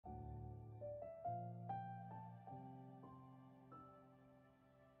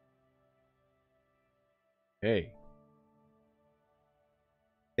Hey.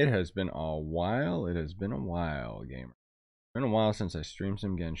 It has been a while. It has been a while, gamer. It's been a while since I streamed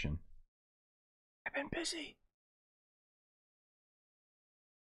some Genshin. I've been busy.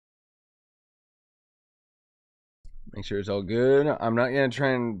 Make sure it's all good. I'm not gonna try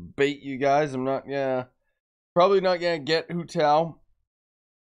and bait you guys. I'm not gonna... Probably not gonna get Hu Tao.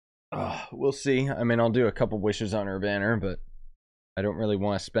 We'll see. I mean, I'll do a couple wishes on her banner, but I don't really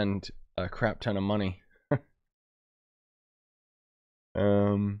want to spend a crap ton of money.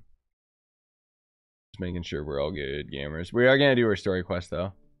 Just making sure we're all good, gamers. We are gonna do our story quest,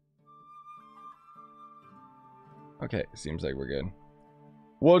 though. Okay, seems like we're good.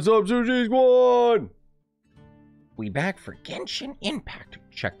 What's up, Scyushi Squad? We back for Genshin Impact.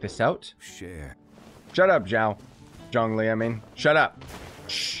 Check this out. Share. Shut up, Zhao. Zhongli, I mean. Shut up.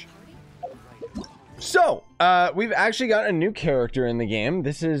 Shh. So, we've actually got a new character in the game.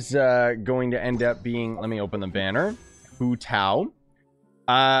 This is going to end up being... Let me open the banner. Hu Tao.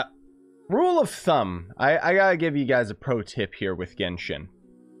 Rule of thumb. I gotta give you guys a pro tip here with Genshin.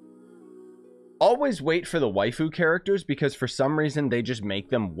 Always wait for the waifu characters, because for some reason they just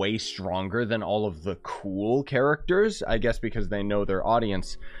make them way stronger than all of the cool characters. I guess because they know their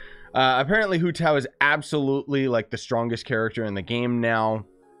audience. Apparently Hu Tao is absolutely like the strongest character in the game now.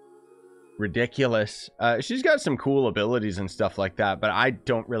 Ridiculous. She's got some cool abilities and stuff like that, but I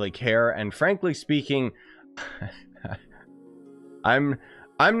don't really care. And frankly speaking, I'm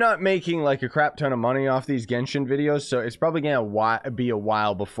not making like a crap ton of money off these Genshin videos, so it's probably gonna be a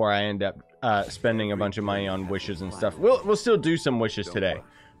while before I end up spending a bunch of money on wishes and stuff. We'll still do some wishes today,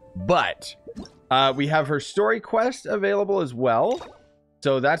 but we have her story quest available as well,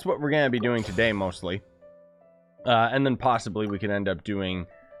 so that's what we're gonna be doing today mostly, and then possibly we can end up doing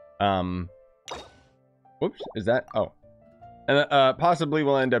whoops, is that... Oh, and possibly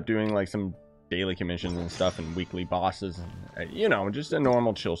we'll end up doing like some daily commissions and stuff and weekly bosses, and, you know, just a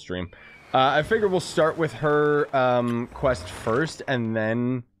normal chill stream. I figure we'll start with her quest first, and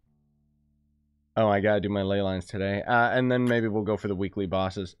then... Oh, I gotta do my ley lines today. And then maybe we'll go for the weekly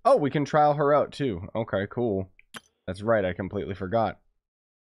bosses. Oh, we can trial her out too. Okay, cool. That's right, I completely forgot.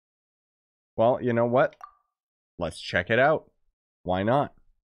 Well, you know what? Let's check it out. Why not?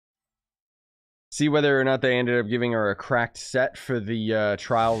 See whether or not they ended up giving her a cracked set for the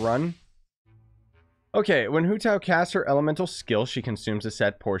trial run. Okay, when Hu Tao casts her elemental skill, she consumes a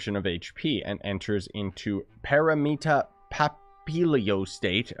set portion of HP and enters into Paramita Papilio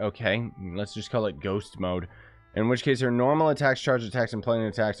state. Okay, let's just call it ghost mode. In which case her normal attacks, charge attacks, and plane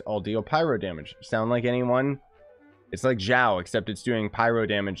attacks all deal pyro damage. Sound like anyone? It's like Zhao, except it's doing pyro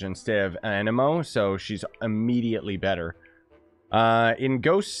damage instead of Anemo, so she's immediately better. In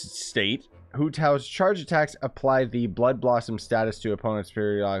ghost state, Hu Tao's charge attacks apply the Blood Blossom status to opponents,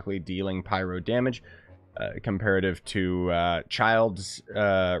 periodically dealing pyro damage, comparative to Child's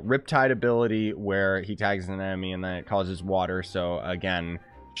Riptide ability, where he tags an enemy and then it causes water. So again,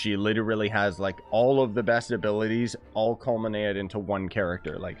 she literally has like all of the best abilities all culminated into one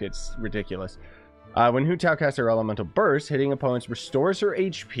character. Like, it's ridiculous. When Hu Tao casts her elemental burst, hitting opponents restores her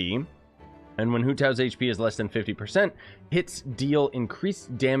HP. And when Hu Tao's HP is less than 50%, hits deal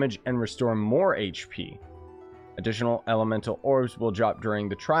increased damage and restore more HP. Additional elemental orbs will drop during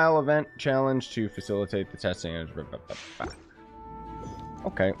the trial event challenge to facilitate the testing.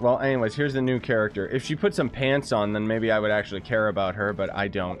 Okay, well, anyways, here's the new character. If she put some pants on, then maybe I would actually care about her, but I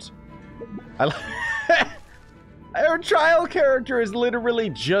don't. Her trial character is literally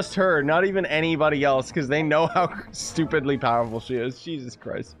just her, not even anybody else, because they know how stupidly powerful she is. Jesus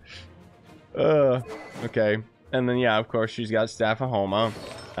Christ. Okay. And then, yeah, of course, she's got Staff of Homa.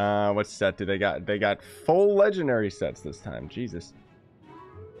 What set do they got? They got full legendary sets this time. Jesus.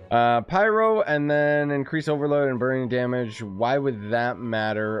 Pyro, and then increase overload and burning damage. Why would that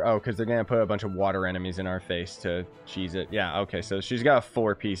matter? Oh, because they're going to put a bunch of water enemies in our face to cheese it. Yeah, okay, so she's got a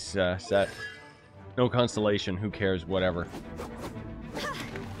 4-piece set. No constellation, who cares, whatever.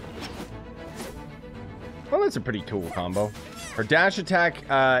 Well, that's a pretty cool combo. Her dash attack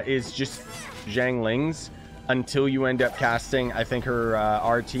is just Zhang Ling's until you end up casting, I think, her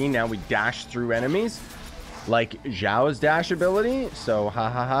RT. Now we dash through enemies, like Zhao's dash ability. So, ha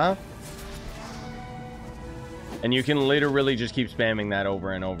ha ha. And you can literally just keep spamming that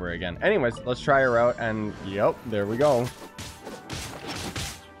over and over again. Anyways, let's try her out, and yep, there we go.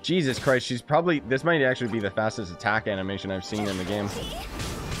 Jesus Christ, she's probably... This might actually be the fastest attack animation I've seen in the game.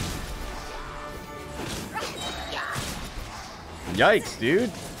 Yikes,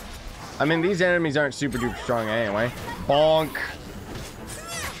 dude. I mean, these enemies aren't super duper strong anyway. Bonk.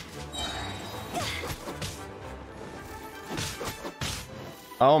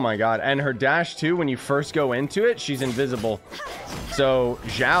 Oh my god. And her dash too, when you first go into it, she's invisible. So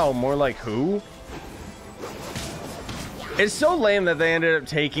Zhao, more like Hu. It's so lame that they ended up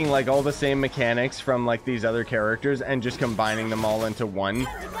taking like all the same mechanics from like these other characters and just combining them all into one.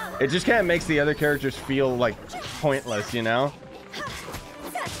 It just kind of makes the other characters feel like pointless, you know?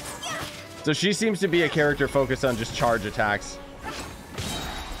 So she seems to be a character focused on just charge attacks.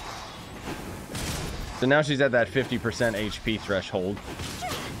 So now she's at that 50% HP threshold.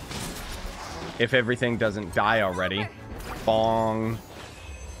 If everything doesn't die already. Bong.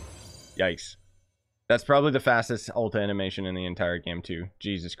 Yikes. That's probably the fastest ult animation in the entire game too.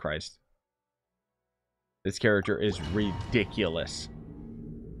 Jesus Christ. This character is ridiculous.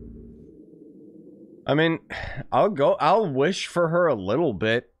 I mean, I'll wish for her a little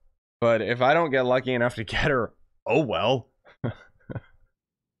bit, but if I don't get lucky enough to get her, oh well.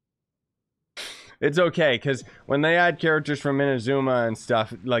 It's okay, because when they add characters from Inazuma and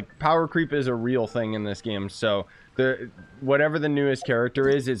stuff, like, power creep is a real thing in this game, so whatever the newest character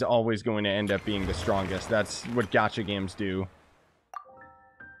is always going to end up being the strongest. That's what gacha games do.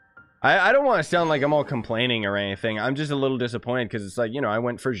 I don't want to sound like I'm all complaining or anything. I'm just a little disappointed, because it's like, you know, I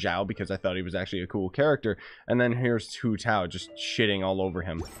went for Zhao because I thought he was actually a cool character, and then here's Hu Tao just shitting all over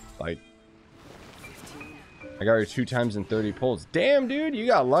him. Like, I got her 2 times in 30 pulls. Damn, dude, you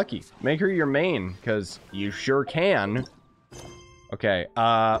got lucky. Make her your main, because you sure can. Okay,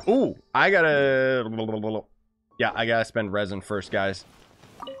 ooh, I gotta... Yeah, I gotta spend resin first, guys.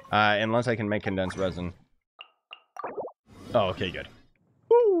 Unless I can make condensed resin. Oh, okay, good.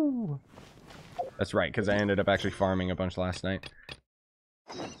 Woo! That's right, because I ended up actually farming a bunch last night.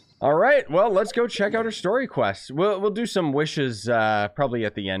 Alright, well, let's go check out our story quest. We'll do some wishes, probably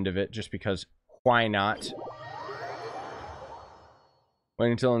at the end of it, just because why not?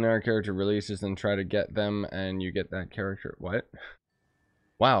 Wait until another character releases, then try to get them, and you get that character. What?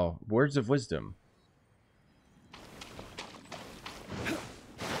 Wow, words of wisdom.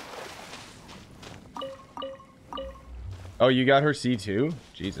 Oh, you got her C2?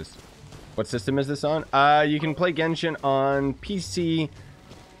 Jesus. What system is this on? You can play Genshin on PC,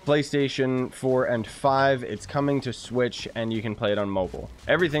 PlayStation 4 and 5. It's coming to Switch, and you can play it on mobile.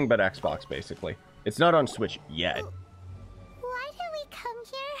 Everything but Xbox, basically. It's not on Switch yet.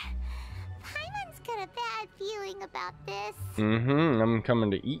 Feeling about this. I'm coming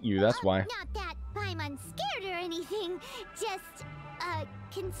to eat you, that's why. Not that Paimon's scared or anything, just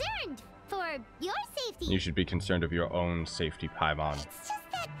concerned for your safety. You should be concerned of your own safety, Paimon. It's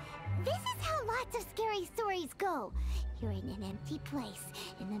just that this is how lots of scary stories go. You're in an empty place,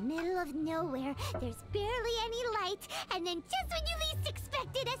 in the middle of nowhere, there's barely any light, and then just when you least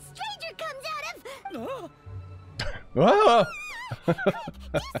expect it, a stranger comes out of... Oh! Quick,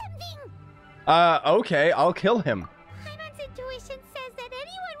 do something! Okay, I'll kill him. Paimon's intuition says that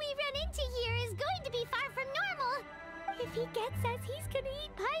anyone we run into here is going to be far from normal. If he gets us, he's gonna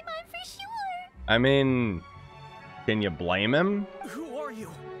eat Paimon for sure. I mean, can you blame him? Who are you?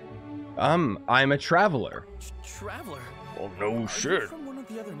 I'm a traveler. Traveler? Well, no shit. Are you from one of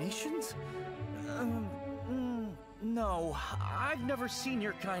the other nations? No, I've never seen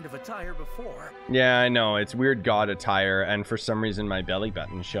your kind of attire before. Yeah, I know. It's weird god attire, and for some reason my belly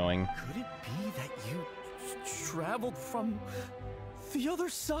button's showing. Could it be that you traveled from the other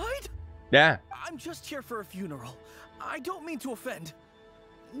side? Yeah. I'm just here for a funeral. I don't mean to offend.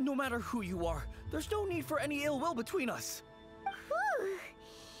 No matter who you are, there's no need for any ill will between us. Whew.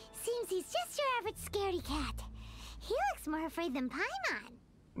 Seems he's just your average scaredy cat. He looks more afraid than Paimon.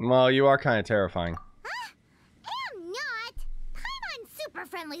 Well, you are kind of terrifying. Huh? I'm not. Paimon's super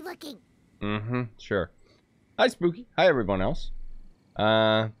friendly looking. Sure. Hi, Spooky. Hi, everyone else.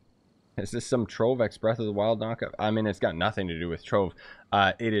 Is this some Trove X Breath of the Wild knockoff? I mean, it's got nothing to do with Trove.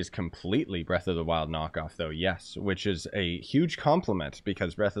 It is completely Breath of the Wild knockoff, though, yes, which is a huge compliment,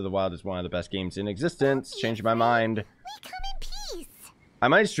 because Breath of the Wild is one of the best games in existence. Changed my mind. We come in peace. I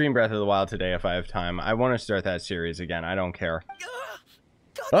might stream Breath of the Wild today if I have time. I want to start that series again. I don't care.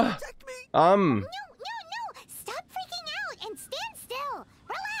 God, protect me! No. Stop freaking out and stand still.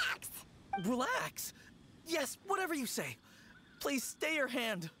 Relax. Relax? Yes, whatever you say. Please stay your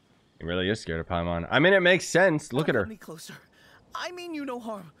hand. He really is scared of Paimon. I mean, it makes sense. Look at her. Come closer. I mean you no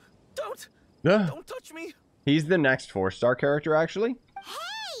harm. Don't touch me. He's the next 4-star character, actually.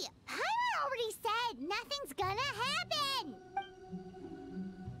 Hey, Paimon already said nothing's gonna happen.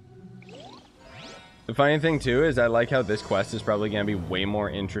 The funny thing, too, is I like how this quest is probably going to be way more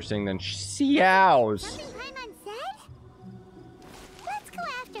interesting than Xiao's. Something Paimon said? Let's go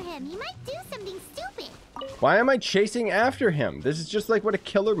after him. He might do something stupid. Why am I chasing after him? This is just like what a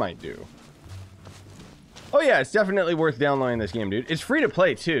killer might do. Oh yeah, it's definitely worth downloading this game, dude. It's free to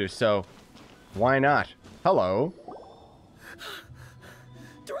play too, so why not? Hello.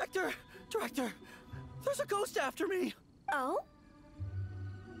 Director, there's a ghost after me. Oh?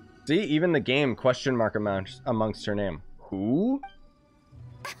 See, even the game question mark amongst her name. Who?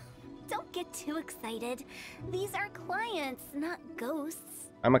 Don't get too excited. These are clients, not ghosts.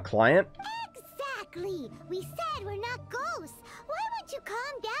 I'm a client? Exactly! We said we're not ghosts. Why won't you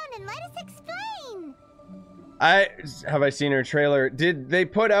calm down and let us explain? Have I seen her trailer? Did they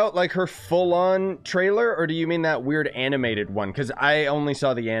put out like her full-on trailer, or do you mean that weird animated one? Because I only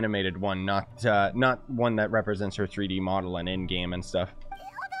saw the animated one, not one that represents her 3D model and in-game and stuff.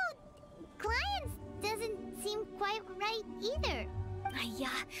 Although, clients doesn't seem quite right either. Yeah,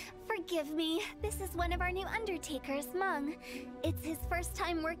 forgive me. This is one of our new undertakers, Mung. It's his first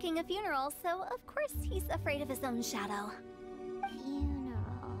time working a funeral, so of course he's afraid of his own shadow. Funeral.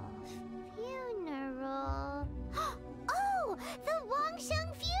 Oh, the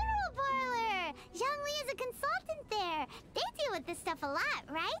Wangsheng funeral parlor! Zhongli is a consultant there. They deal with this stuff a lot,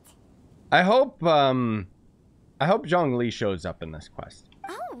 right? I hope Zhongli shows up in this quest.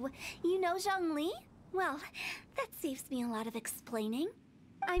 Oh, you know Zhongli? Well, that saves me a lot of explaining.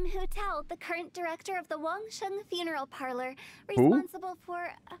 I'm Hu Tao, the current director of the Wangsheng funeral parlor, responsible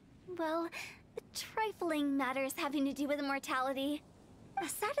for, well, trifling matters having to do with immortality. A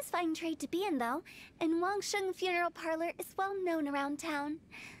satisfying trade to be in, though, and Wangsheng Funeral Parlor is well known around town.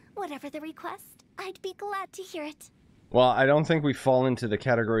 Whatever the request, I'd be glad to hear it. Well, I don't think we fall into the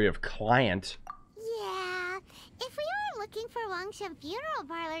category of client. Yeah, if we were looking for Wangsheng Funeral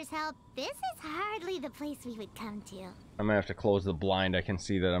Parlor's help, this is hardly the place we would come to. I'm gonna have to close the blind. I can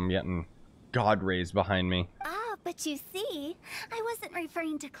see that I'm getting God rays behind me. Ah, but you see, I wasn't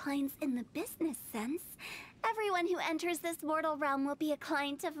referring to clients in the business sense. Everyone who enters this mortal realm will be a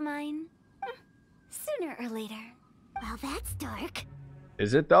client of mine. Sooner or later. Well, that's dark.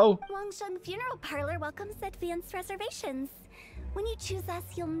 Is it though? Wangsheng Funeral Parlor welcomes advanced reservations. When you choose us,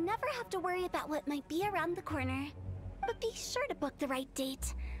 you'll never have to worry about what might be around the corner. But be sure to book the right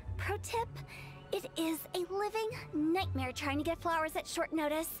date. Pro tip, it is a living nightmare trying to get flowers at short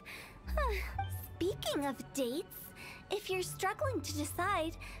notice. Speaking of dates, if you're struggling to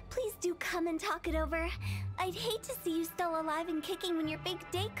decide, please do come and talk it over. I'd hate to see you still alive and kicking when your big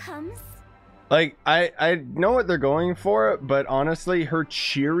date comes. Like, I know what they're going for, but honestly, her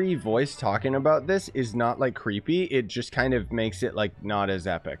cheery voice talking about this is not, like, creepy. It just kind of makes it, like, not as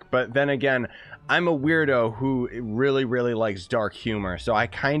epic. But then again, I'm a weirdo who really, really likes dark humor, so I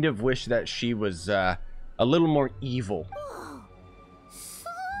kind of wish that she was, a little more evil. Whoa! Slow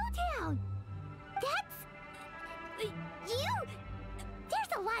down! That's... you...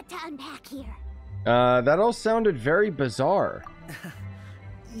 There's a lot to unpack here. That all sounded very bizarre.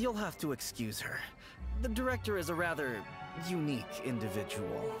 You'll have to excuse her. The director is a rather unique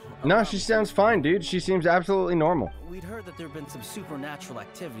individual. No, she sounds fine, dude. She seems absolutely normal. We'd heard that there'd been some supernatural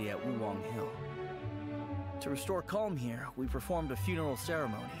activity at Wangsheng. To restore calm here, we performed a funeral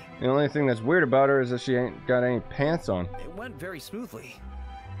ceremony. The only thing that's weird about her is that she ain't got any pants on. It went very smoothly.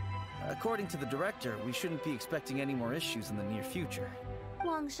 According to the director, we shouldn't be expecting any more issues in the near future.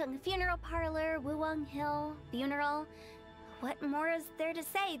 Wangsheng Funeral Parlor, Wuwang Hill, funeral. What more is there to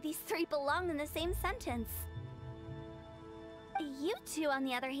say? These three belong in the same sentence. You two, on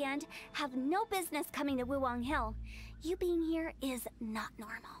the other hand, have no business coming to Wuwang Hill. You being here is not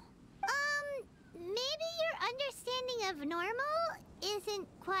normal. Maybe your understanding of normal isn't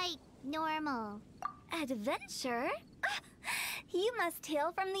quite normal. Adventure? You must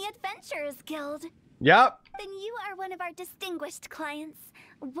hail from the Adventurers Guild. Yep. Then you are one of our distinguished clients.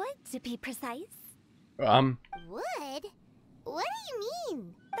 Wood, to be precise. Wood? What do you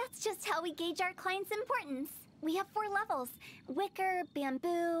mean? That's just how we gauge our clients' importance. We have 4 levels: wicker,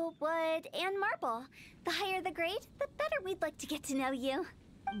 bamboo, wood, and marble. The higher the grade, the better we'd like to get to know you.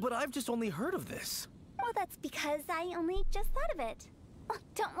 But I've just only heard of this. Well, that's because I only just thought of it. Oh,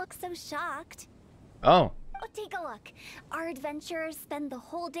 don't look so shocked. Oh. Oh, take a look. Our adventurers spend the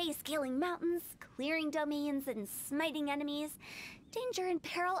whole day scaling mountains, clearing domains, and smiting enemies. Danger and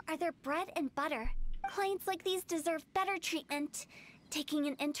peril are their bread and butter. Clients like these deserve better treatment. Taking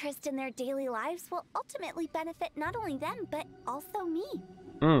an interest in their daily lives will ultimately benefit not only them, but also me.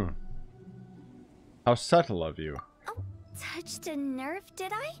 How subtle of you. Oh, touched a nerve,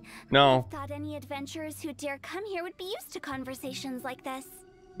 did I? No. I thought any adventurers who dare come here would be used to conversations like this.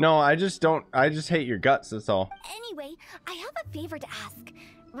 No, I just hate your guts, that's all. Anyway, I have a favor to ask.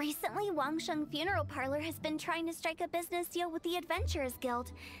 Recently, Wangsheng Funeral Parlor has been trying to strike a business deal with the Adventurers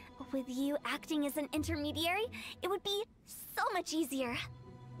Guild. With you acting as an intermediary, it would be so much easier.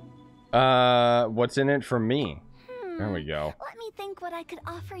 What's in it for me? There we go. Let me think what I could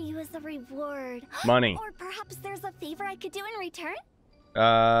offer you as a reward. Money. Or perhaps there's a favor I could do in return?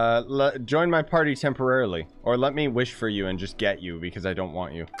 Join my party temporarily. Or let me wish for you and just get you because I don't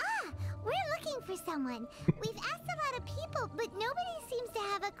want you. Ah, we're looking for someone. We've asked a lot of people, but nobody seems to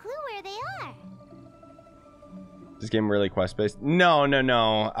have a clue where they are. This game really quest-based? No.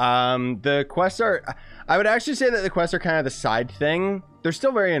 The quests are... I would actually say that the quests are kind of the side thing. They're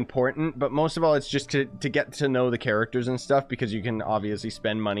still very important, but most of all, it's just to get to know the characters and stuff, because you can obviously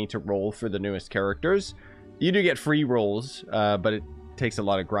spend money to roll for the newest characters. You do get free rolls, but it takes a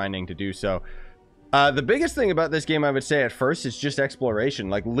lot of grinding to do so. The biggest thing about this game, I would say at first, is just exploration.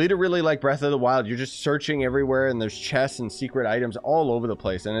 Like, literally like Breath of the Wild, you're just searching everywhere, and there's chests and secret items all over the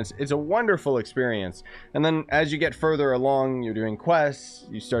place, and it's a wonderful experience. And then as you get further along, you're doing quests,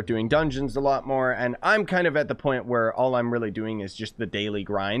 you start doing dungeons a lot more, and I'm kind of at the point where all I'm really doing is just the daily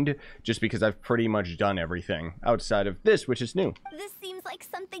grind, just because I've pretty much done everything outside of this, which is new. This seems like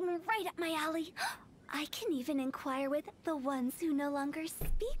something right up my alley. I can even inquire with the ones who no longer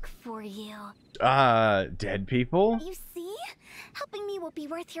speak for you. Dead people? You see? Helping me will be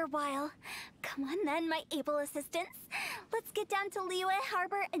worth your while. Come on then, my able assistants. Let's get down to Liyue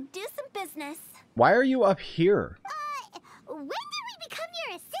Harbor and do some business. Why are you up here? When did we become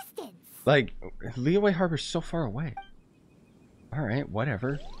your assistants? Like, Liyue Harbor's so far away. Alright,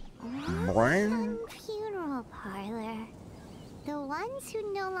 whatever. Wangsheng funeral parlor. The ones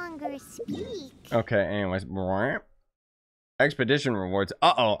who no longer speak. Okay, anyways. Expedition rewards.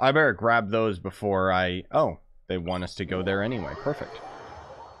 Uh-oh, I better grab those before I... Oh, they want us to go there anyway. Perfect.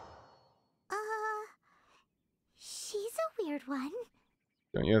 She's a weird one.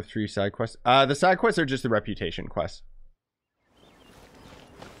 Don't you have 3 side quests? The side quests are just the reputation quests.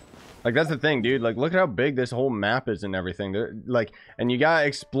 Like, that's the thing, dude. Like, look at how big this whole map is and everything. They're, like, and you gotta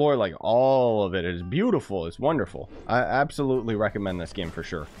explore, like, all of it. It's beautiful. It's wonderful. I absolutely recommend this game for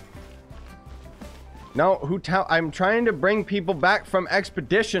sure. No, Hu Tao, I'm trying to bring people back from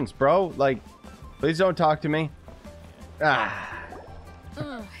expeditions, bro. Like, please don't talk to me.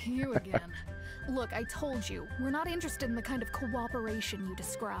 You again. Look, I told you, we're not interested in the kind of cooperation you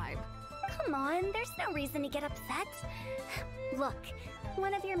describe. Come on, there's no reason to get upset. Look,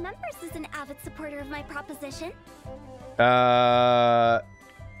 one of your members is an avid supporter of my proposition.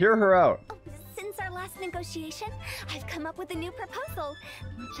 Hear her out. Oh, since our last negotiation, I've come up with a new proposal,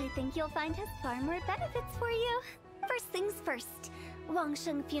 which I think you'll find has far more benefits for you. First things first,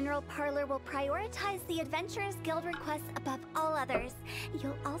 Wangsheng Funeral Parlor will prioritize the Adventurers Guild requests above all others.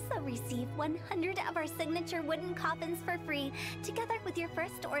 You'll also receive 100 of our signature wooden coffins for free, together with your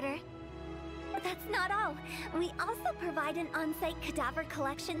first order. But that's not all. We also provide an on-site cadaver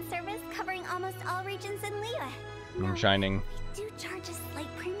collection service covering almost all regions in Liyue. I'm shining. We do charge a slight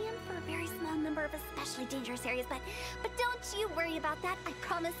premium for a very small number of especially dangerous areas, but don't you worry about that. I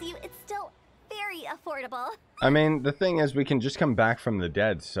promise you, it's still very affordable. I mean, the thing is, we can just come back from the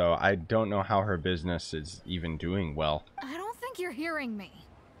dead, so I don't know how her business is even doing well. I don't think you're hearing me.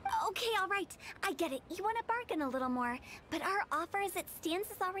 Okay, all right. I get it. You want to bargain a little more, but our offer as it stands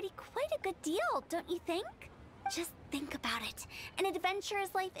is already quite a good deal, don't you think? Just think about it. An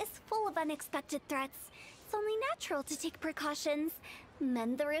adventurer's life is full of unexpected threats. It's only natural to take precautions.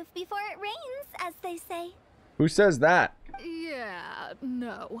 Mend the roof before it rains, as they say. Who says that? Yeah,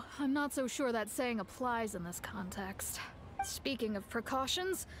 no. I'm not so sure that saying applies in this context. Speaking of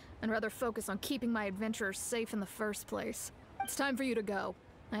precautions, I'd rather focus on keeping my adventurers safe in the first place. It's time for you to go.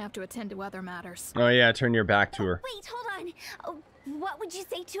 I have to attend to other matters. Oh yeah, turn your back to her. Wait, hold on. What would you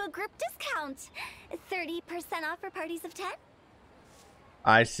say to a group discount? 30% off for parties of 10?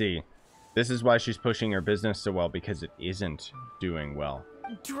 I see. This is why she's pushing her business so well, because it isn't doing well.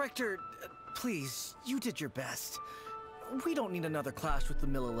 Director, please, you did your best. We don't need another clash with the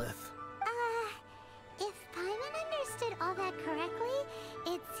Millilith. If Paimon understood all that correctly,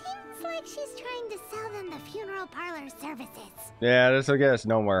 it seems like she's trying to sell them the funeral parlor services. Yeah, this will get us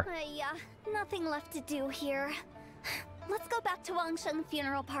nowhere. Yeah, nothing left to do here. Let's go back to Wangsheng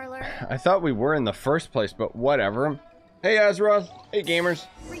Funeral Parlor. I thought we were in the first place, but whatever. Hey, Azra. Hey, gamers.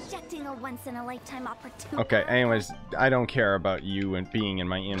 Rejecting a once-in-a-lifetime opportunity. Okay, anyways, I don't care about you and being in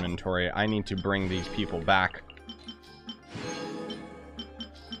my inventory. I need to bring these people back.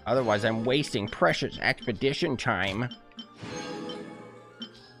 Otherwise, I'm wasting precious expedition time.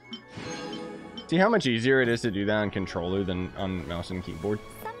 See how much easier it is to do that on controller than on mouse and keyboard?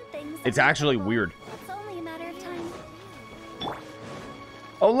 It's actually weird. It's only a matter of time.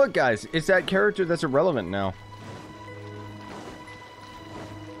 Oh, look, guys. It's that character that's irrelevant now.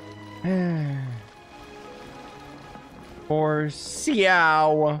 For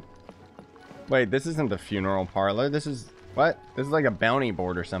Xiao. Wait, this isn't the funeral parlor. This is... What? This is like a bounty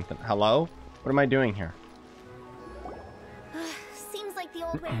board or something. Hello? What am I doing here? Seems like the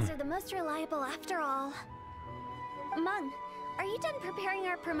old ways are the most reliable after all. Mung, are you done preparing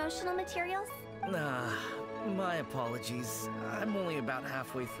our promotional materials? Nah, my apologies. I'm only about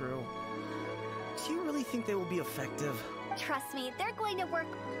halfway through. Do you really think they will be effective? Trust me, they're going to work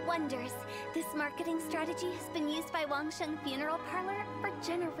wonders. This marketing strategy has been used by Wangsheng Funeral Parlor for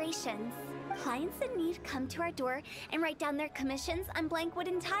generations. Clients in need come to our door and write down their commissions on blank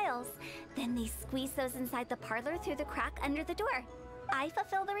wooden tiles. Then they squeeze those inside the parlor through the crack under the door. I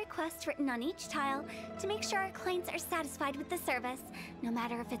fulfill the requests written on each tile to make sure our clients are satisfied with the service, no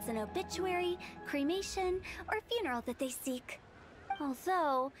matter if it's an obituary, cremation, or funeral that they seek.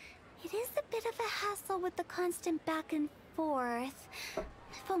 Although, it is a bit of a hassle with the constant back and forth.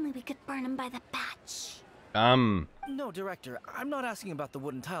 If only we could burn them by the batch. No, Director, I'm not asking about the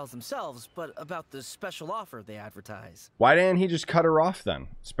wooden tiles themselves, but about the special offer they advertise. Why didn't he just cut her off then?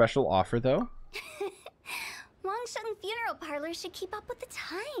 Special offer though? Wangsheng Funeral Parlor should keep up with the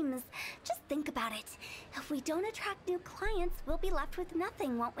times. Just think about it. If we don't attract new clients, we'll be left with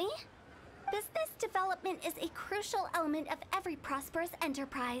nothing, won't we? Business development is a crucial element of every prosperous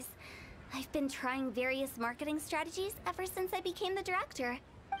enterprise. I've been trying various marketing strategies ever since I became the director.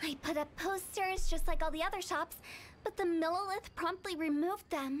 I put up posters just like all the other shops, but the Millilith promptly removed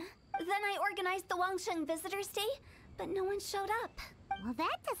them. Then I organized the Wangsheng Visitors Day, but no one showed up. Well,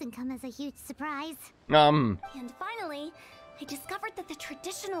 that doesn't come as a huge surprise. And finally, I discovered that the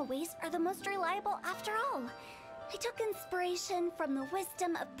traditional ways are the most reliable after all. I took inspiration from the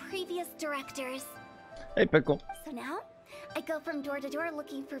wisdom of previous directors. Hey, Pickle. So now, I go from door to door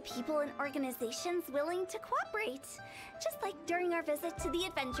looking for people and organizations willing to cooperate. Just like during our visit to the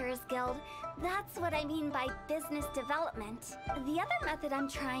Adventurers Guild. That's what I mean by business development. The other method I'm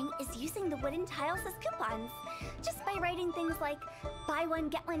trying is using the wooden tiles as coupons. Just by writing things like, buy one,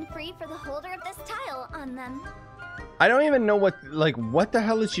 get one free for the holder of this tile on them. I don't even know what the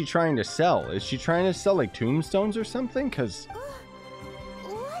hell is she trying to sell? Is she trying to sell like tombstones or something? Because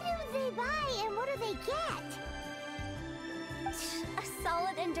what do they buy and what do they get? A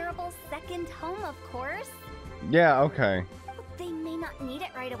solid and durable second home, of course. yeah, okay. They may not need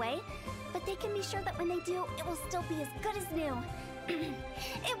it right away, but they can be sure that when they do, it will still be as good as new.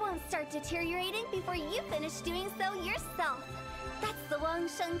 It won't start deteriorating before you finish doing so yourself. That's the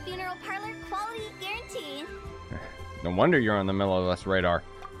Wangsheng Funeral Parlor quality guarantee. No wonder you're on the Millilith radar.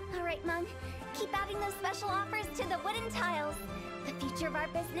 All right, Mung. Keep adding those special offers to the wooden tiles. The future of our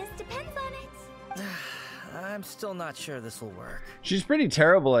business depends on it. I'm still not sure this will work. She's pretty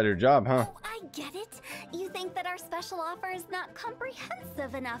terrible at her job, huh? Oh, I get it. You think that our special offer is not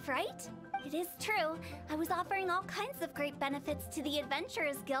comprehensive enough, right? It is true. I was offering all kinds of great benefits to the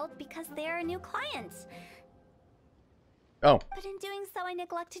Adventurers Guild because they are a new client. Oh. But in doing so, I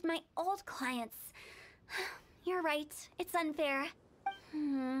neglected my old clients. You're right. It's unfair.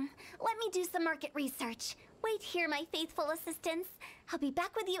 Let me do some market research. Wait here, my faithful assistants. I'll be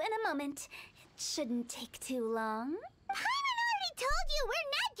back with you in a moment. It shouldn't take too long. Paimon already told you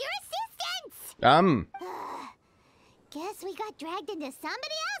we're not your assistants! Guess we got dragged into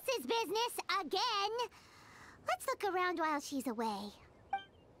somebody else's business again. Let's look around while she's away.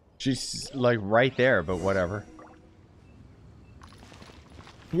 She's like right there, but whatever.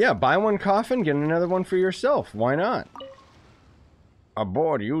 Yeah, buy one coffin, get another one for yourself. Why not? A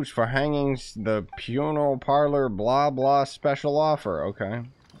board used for hangings, the funeral parlor, blah blah special offer. Okay.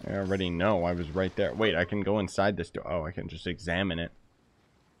 I already know. I was right there. Wait, I can go inside this door. Oh, I can just examine it.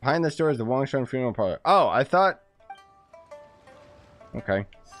 Behind this door is the Wangsheng funeral parlor. Oh, I thought... Okay.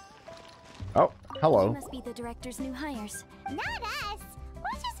 Oh, hello. You must be the director's new hires. Not us.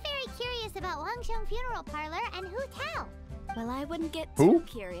 We're just very curious about Wangsheng Funeral Parlor and Hu Tao. Well, I wouldn't get too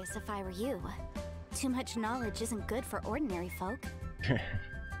curious if I were you. Too much knowledge isn't good for ordinary folk.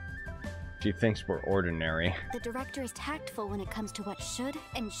 She thinks we're ordinary. The director is tactful when it comes to what should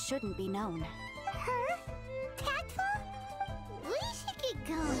and shouldn't be known. Her? Tactful? We should get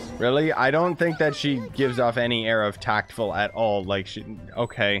going. Really? I don't think that she gives off any air of tactful at all. Like, she...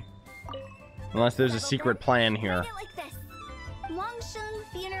 Okay. Unless there's a secret plan here. Write it like this.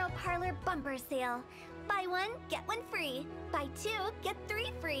 Wangsheng Funeral Parlor bumper sale. Buy one, get one free. Buy two, get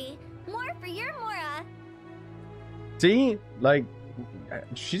three free. More for your Mora. See? Like,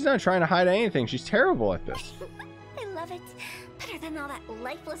 she's not trying to hide anything. She's terrible at this. I love it. Better than all that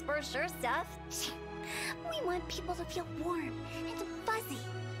lifeless brochure stuff. We want people to feel warm and fuzzy.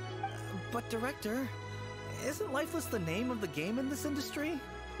 But Director, isn't Lifeless the name of the game in this industry?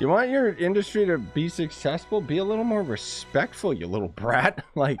 You want your industry to be successful? Be a little more respectful, you little brat.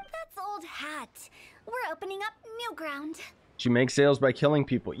 Like... That's old hat. opening up new ground. She makes sales by killing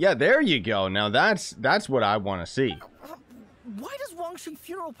people. Yeah, there you go. Now that's what I want to see. Why does Wangsheng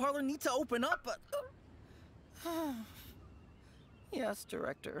Funeral Parlor need to open up? Yes,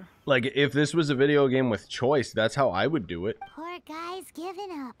 director. Like, if this was a video game with choice, that's how I would do it. Poor guy's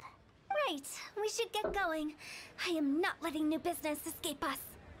giving up. Right, we should get going. I am not letting new business escape us.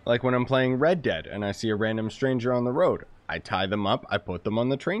 Like when I'm playing Red Dead and I see a random stranger on the road. I tie them up, I put them on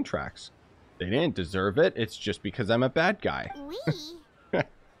the train tracks. They didn't deserve it, it's just because I'm a bad guy. We?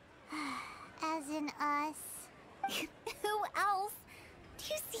 As in us. Who else? Do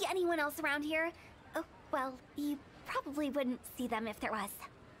you see anyone else around here? Oh, well, you probably wouldn't see them if there was.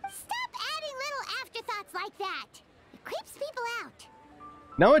 Stop adding little afterthoughts like that. It creeps people out.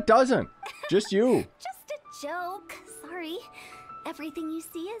 No, it doesn't. Just you. Just a joke. Sorry. Everything you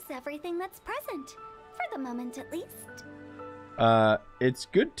see is everything that's present. For the moment, at least. It's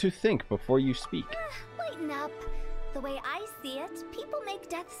good to think before you speak. Lighten up. The way I see it, people make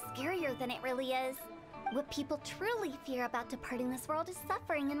death scarier than it really is. What people truly fear about departing this world is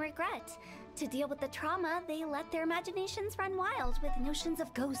suffering and regret. To deal with the trauma, they let their imaginations run wild with notions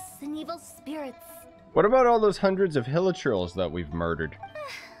of ghosts and evil spirits. What about all those hundreds of hilichurls that we've murdered?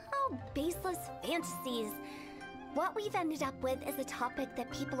 Oh, baseless fantasies. What we've ended up with is a topic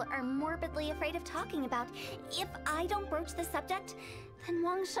that people are morbidly afraid of talking about. If I don't broach the subject, then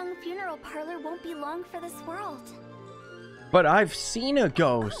Wangsheng Funeral Parlor won't be long for this world. But I've seen a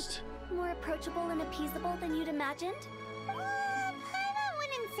ghost. Oh, more approachable and appeasable than you'd imagined? I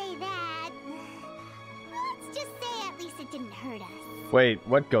wouldn't say that. Let's just say at least it didn't hurt us. Wait,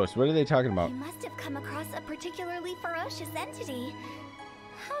 what ghost? What are they talking about? You must have come across a particularly ferocious entity.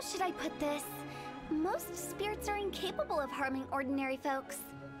 How should I put this? Most spirits are incapable of harming ordinary folks.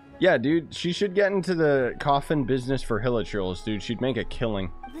 Yeah, dude, she should get into the coffin business for hilichurls, dude. She'd make a killing.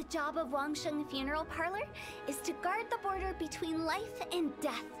 The job of Wangsheng Funeral Parlor is to guard the border between life and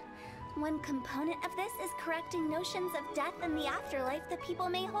death. One component of this is correcting notions of death and the afterlife that people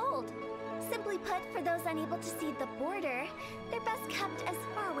may hold. Simply put, for those unable to see the border, they're best kept as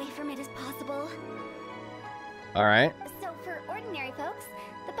far away from it as possible. Alright. So for ordinary folks,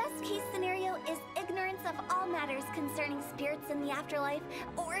 the best case scenario is ignorance of all matters concerning spirits in the afterlife,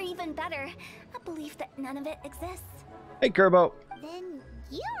 or even better, a belief that none of it exists. Hey, Kerbo. Then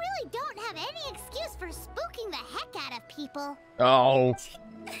you really don't have any excuse for spooking the heck out of people. Oh.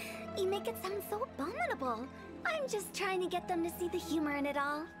 You make it sound so abominable. I'm just trying to get them to see the humor in it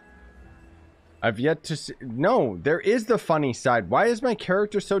all. I've yet to see... No, there is the funny side. Why is my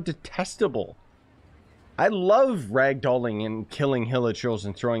character so detestable? I love ragdolling and killing hilichurls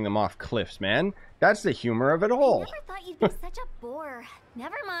and throwing them off cliffs, man. That's the humor of it all. I never thought you'd be such a bore.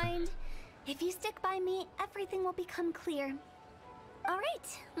 Never mind. If you stick by me, everything will become clear. All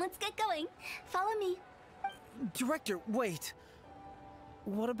right, let's get going. Follow me. Director, wait.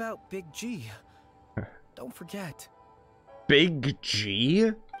 What about Big G? Don't forget. Big G?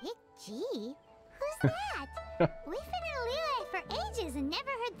 Big G? Who's that? We've been in Liyue for ages and never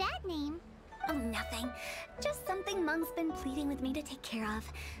heard that name. Oh, nothing. Just something Mung's been pleading with me to take care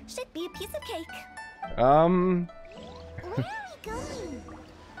of. Should be a piece of cake. Where are we going?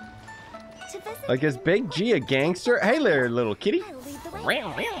 To visit Like, is Big G a gangster? Hey there, little kitty. I'll lead the way.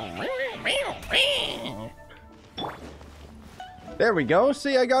 There we go.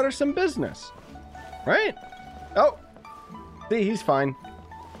 See, I got her some business. Right? Oh. See, he's fine.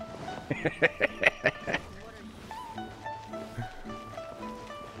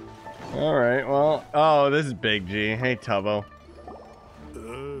 Alright, well... Oh, this is Big G. Hey, Tubbo.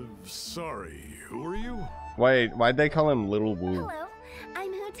 Sorry. Who are you? Wait, why'd they call him Little Wu? Hello,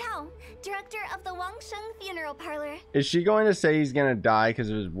 I'm Hu Tao, director of the Wangsheng Funeral Parlor. Is she going to say he's gonna die because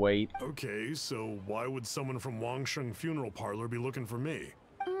of his weight? Okay, so why would someone from Wangsheng Funeral Parlor be looking for me?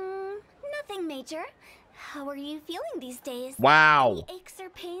 Nothing major. How are you feeling these days? Wow. Any aches or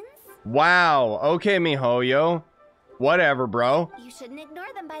pains? Wow. Okay, miHoYo. Whatever, bro. You shouldn't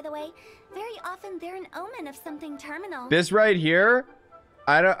ignore them, by the way. Very often they're an omen of something terminal. This right here,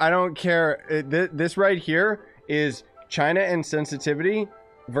 I don't care. This right here is China and sensitivity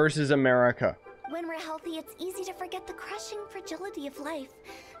versus America. When we're healthy, it's easy to forget the crushing fragility of life.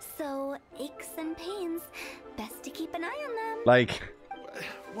 So, aches and pains, best to keep an eye on them. Like...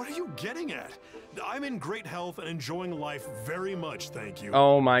 What are you getting at? I'm in great health and enjoying life very much, thank you.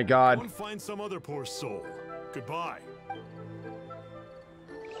 Oh my god. Go and find some other poor soul. Goodbye.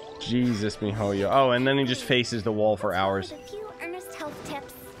 Jesus, miHoYo. Oh, and then he just faces the wall for hours. With a few earnest health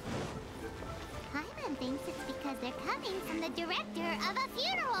tips. Hyman thinks it's because they're coming from the director of a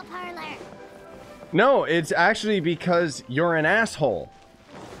funeral parlor. No, it's actually because you're an asshole.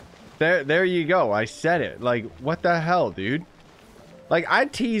 There you go. I said it. Like, what the hell, dude? Like, I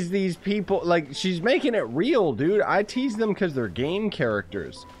tease these people. Like, she's making it real, dude. I tease them because they're game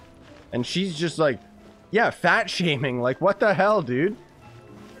characters. And she's just like, yeah, fat shaming. Like, what the hell, dude?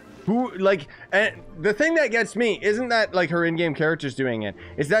 Who, like, and the thing that gets me isn't that, like, her in-game character's doing it.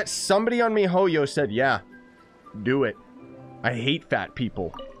 Is that somebody on MiHoYo said, yeah, do it. I hate fat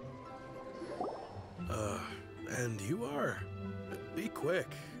people. And you are. Be quick.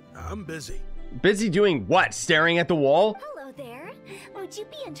 I'm busy. Busy doing what? Staring at the wall? Hello there. Would you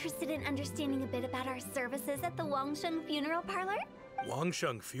be interested in understanding a bit about our services at the Wangsheng Funeral Parlor?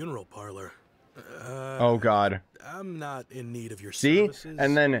 Wangsheng Funeral Parlor? Oh, God. I'm not in need of your See? services.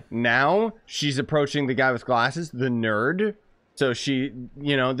 And then now she's approaching the guy with glasses, the nerd. So she,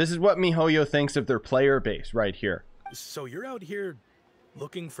 you know, this is what MiHoYo thinks of their player base right here. So you're out here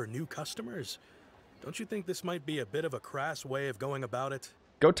looking for new customers? Don't you think this might be a bit of a crass way of going about it?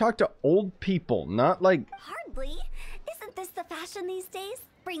 Go talk to old people, not like... Hardly. Isn't this the fashion these days?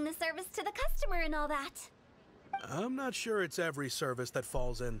 Bring the service to the customer and all that. I'm not sure it's every service that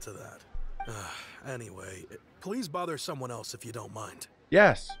falls into that. Anyway, please bother someone else if you don't mind.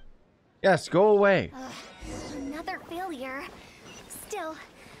 Yes. Yes, go away. Another failure. Still,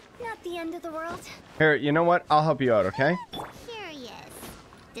 not the end of the world. Here, you know what? I'll help you out, okay? Curious.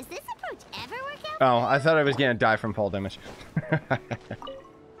 Does this approach ever work out? Oh, I thought I was gonna die from fall damage.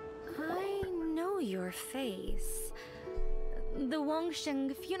 I know your face. The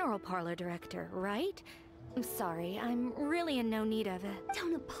Wangsheng Funeral Parlor director, right? I'm sorry, I'm really in no need of it.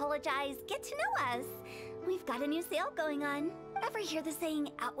 Don't apologize. Get to know us. We've got a new sale going on. Ever hear the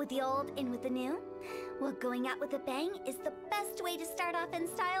saying, out with the old, in with the new? Well, going out with a bang is the best way to start off in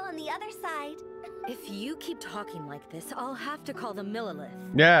style on the other side. If you keep talking like this, I'll have to call the Millilith.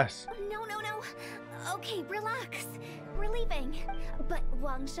 Yes. No. Okay, relax. We're leaving. But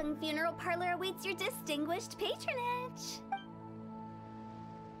Wangsheng Funeral Parlor awaits your distinguished patronage.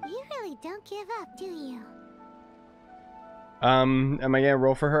 You really don't give up, do you? Am I gonna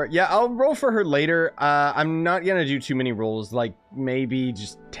roll for her? Yeah, I'll roll for her later. I'm not gonna do too many rolls, like maybe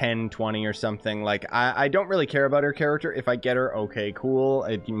just 10, 20 or something. Like, I don't really care about her character. If I get her, okay, cool.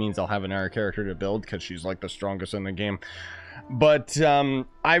 It means I'll have another character to build because she's like the strongest in the game. But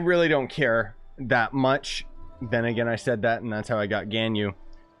I really don't care that much. Then again, I said that, and that's how I got Ganyu.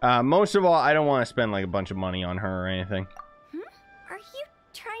 Most of all, I don't want to spend like a bunch of money on her or anything. Are you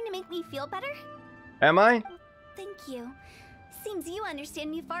trying to make me feel better? Am I? Thank you. Seems you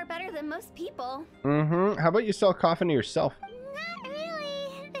understand me far better than most people. Mm-hmm. How about you sell coffin to yourself? Not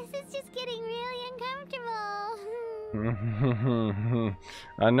really. This is just getting really uncomfortable.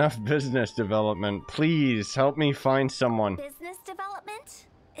 Enough business development. Please help me find someone. Business development?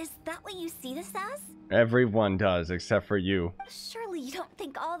 Is that what you see this as? Everyone does, except for you. Surely you don't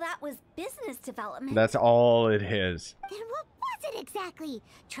think all that was business development. That's all it is. Then what was it exactly?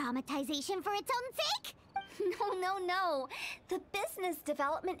 Traumatization for its own sake? No. The business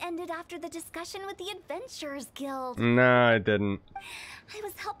development ended after the discussion with the Adventurers Guild. No, it didn't. I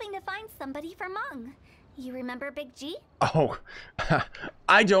was helping to find somebody for Meng. You remember Big G? Oh,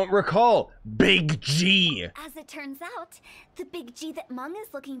 I don't recall. Big G. As it turns out, the Big G that Meng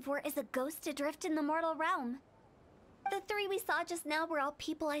is looking for is a ghost adrift in the mortal realm. The three we saw just now were all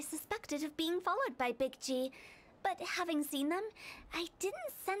people I suspected of being followed by Big G. But having seen them, I didn't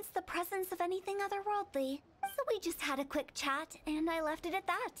sense the presence of anything otherworldly. So we just had a quick chat, and I left it at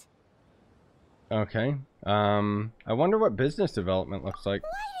that. Okay. I wonder what business development looks like. Why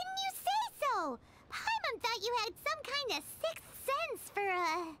didn't you say so? Paimon thought you had some kind of sixth sense for,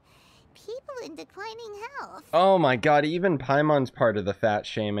 people in declining health. Oh my god, even Paimon's part of the fat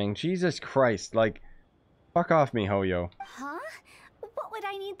shaming. Jesus Christ, like, fuck off, MiHoYo. Huh? What would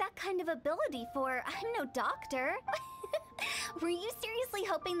I need that kind of ability for? I'm no doctor. Were you seriously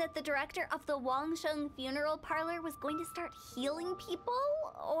hoping that the director of the Wangsheng Funeral Parlor was going to start healing people?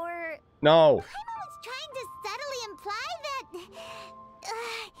 Or... No. Paimon was trying to subtly imply that...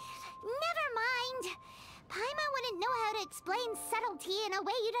 never mind. Paimon wouldn't know how to explain subtlety in a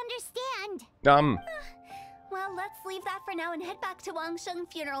way you'd understand. Well, let's leave that for now and head back to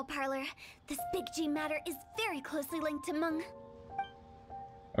Wangsheng Funeral Parlor. This Big G matter is very closely linked to Meng.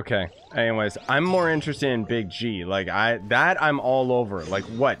 Okay. Anyways, I'm more interested in Big G. Like, I'm all over. Like,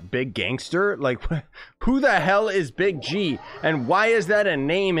 what? Big Gangster? Like, who the hell is Big G? And why is that a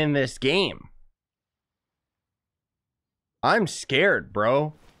name in this game? I'm scared,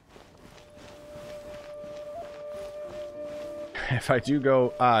 bro. If I do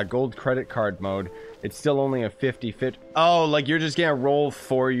go gold credit card mode, it's still only a 50-50. Oh, like you're just gonna roll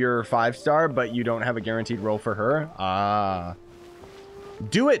for your 5-star, but you don't have a guaranteed roll for her? Ah.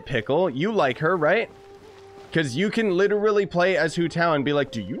 Do it, Pickle. You like her, right? Because you can literally play as Hu Tao and be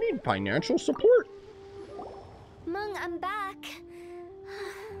like, do you need financial support? Mung, I'm back.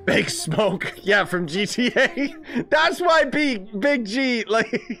 Big Smoke. Yeah, from GTA. That's why Big G,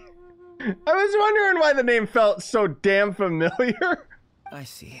 like... I was wondering why the name felt so damn familiar. I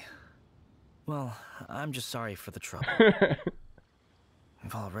see. Well, I'm just sorry for the trouble.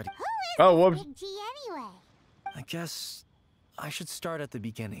 I've already... Oh, whoops. Big G anyway. I guess I should start at the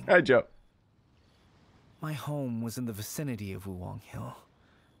beginning. Hi, Joe. My home was in the vicinity of Wangsheng.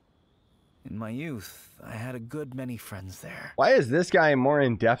 In my youth, I had a good many friends there. Why is this guy more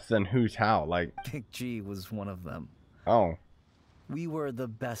in depth than Hu Tao? Like, Big G was one of them. oh. We were the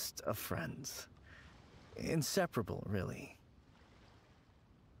best of friends. Inseparable, really.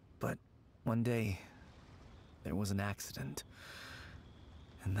 But one day, there was an accident.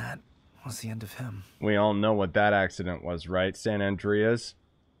 And that was the end of him. We all know what that accident was, right, San Andreas?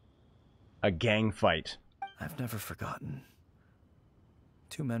 A gang fight. I've never forgotten.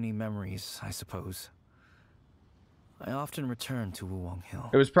 Too many memories, I suppose. I often return to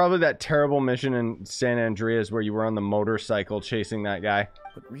Wangsheng. It was probably that terrible mission in San Andreas where you were on the motorcycle chasing that guy.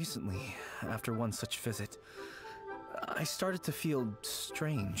 But recently, after one such visit, I started to feel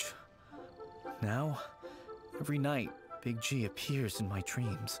strange. Now, every night, Big G appears in my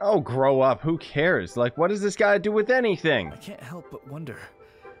dreams. Oh, grow up. Who cares? Like, what does this guy do with anything? I can't help but wonder,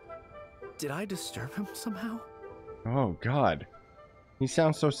 did I disturb him somehow? Oh, God. He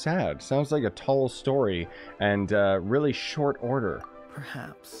sounds so sad. Sounds like a tall story and really short order.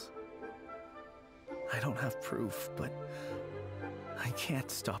 Perhaps. I don't have proof, but I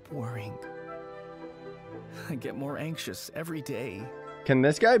can't stop worrying. I get more anxious every day. Can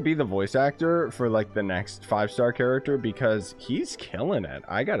this guy be the voice actor for like the next 5-star character? Because he's killing it,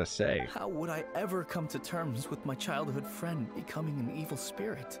 I gotta say. How would I ever come to terms with my childhood friend becoming an evil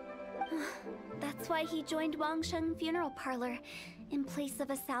spirit? That's why he joined Wangsheng Funeral Parlor. In place of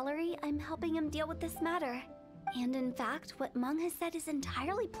a salary, I'm helping him deal with this matter. And in fact, what Mung has said is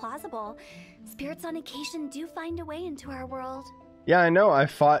entirely plausible. Spirits on occasion do find a way into our world. Yeah, I know. I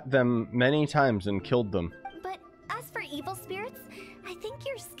fought them many times and killed them. But as for evil spirits, I think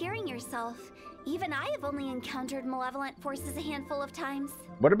you're scaring yourself. Even I have only encountered malevolent forces a handful of times.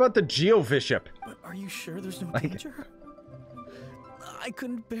 What about the Geovishop? But are you sure there's no danger? I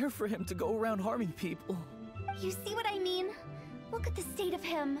couldn't bear for him to go around harming people. You see what I mean? Look at the state of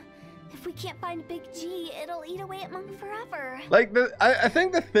him. If we can't find Big G, it'll eat away at Mung forever. Like, I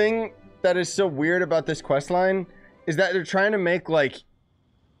think the thing that is so weird about this questline is that they're trying to make, like,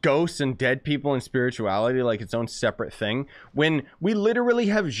 ghosts and dead people and spirituality like its own separate thing, when we literally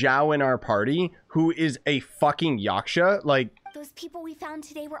have Zhao in our party, who is a fucking yaksha. Like, those people we found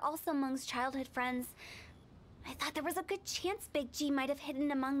today were also Mung's childhood friends. I thought there was a good chance Big G might have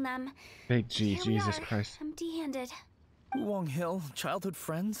hidden among them. Big G, Here we Jesus are, Christ. empty-handed. Wanghill, childhood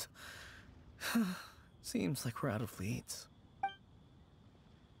friends? Seems like we're out of leads.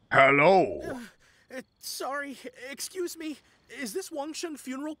 Hello. Sorry, excuse me. Is this Wangsheng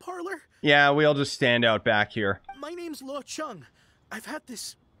Funeral Parlor? Yeah, we all just stand out back here. My name's Lo Chung. I've had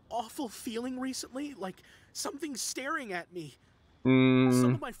this awful feeling recently, like something's staring at me.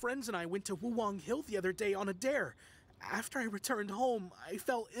 Some of my friends and I went to Wuwang Hill the other day on a dare. After I returned home, I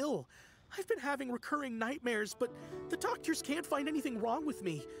fell ill. I've been having recurring nightmares, but the doctors can't find anything wrong with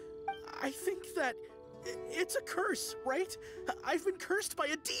me. I think that it's a curse, right? I've been cursed by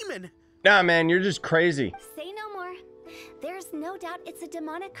a demon. Nah, man, you're just crazy. Say no more. There's no doubt it's a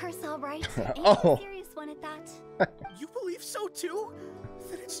demonic curse, all right. Oh. A serious one at that. You believe so too?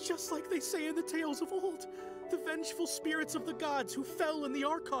 Then it's just like they say in the tales of old. The vengeful spirits of the gods who fell in the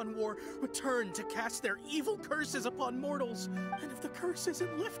Archon War return to cast their evil curses upon mortals. And if the curse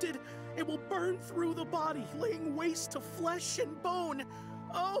isn't lifted, it will burn through the body, laying waste to flesh and bone.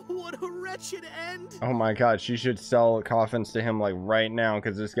 Oh, what a wretched end! Oh my god, she should sell coffins to him like right now,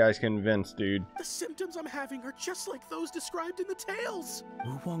 because this guy's convinced, dude. The symptoms I'm having are just like those described in the tales.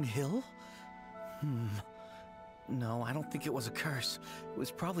 Wuwang Hill? No, I don't think it was a curse. It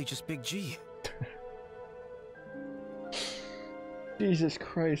was probably just Big G. Jesus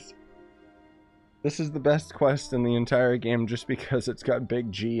Christ. This is the best quest in the entire game just because it's got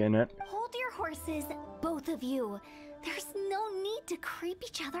Big G in it. Hold your horses, both of you. There's no need to creep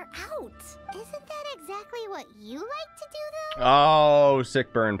each other out. Isn't that exactly what you like to do, though? Oh,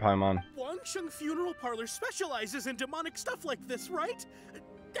 sick burn, Paimon. Wangsheng Funeral Parlor specializes in demonic stuff like this, right?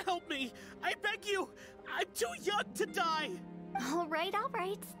 Help me, I beg you. I'm too young to die. All right,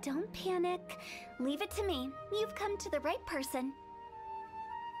 don't panic. Leave it to me. You've come to the right person.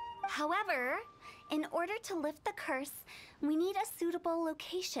 However, In order to lift the curse, we need a suitable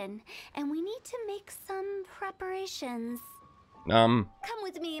location, and we need to make some preparations. Come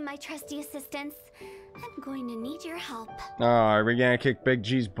with me, my trusty assistants. I'm going to need your help. Oh, are we gonna kick Big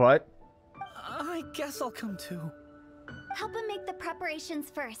G's butt? I guess I'll come too. Help him make the preparations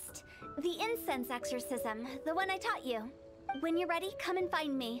first. The incense exorcism, the one I taught you. When you're ready, come and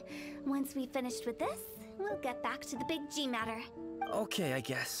find me. Once we've finished with this, we'll get back to the Big G matter. Okay, I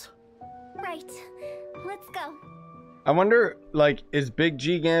guess. Right. Let's go. I wonder, like, is Big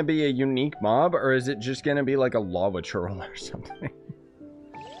G gonna be a unique mob, or is it just gonna be like a lava troll or something?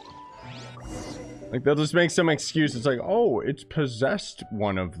 Like, they'll just make some excuse. It's like, oh, it's possessed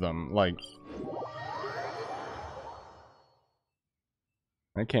one of them. Like,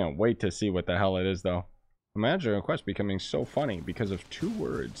 I can't wait to see what the hell it is, though. Imagine a quest becoming so funny because of 2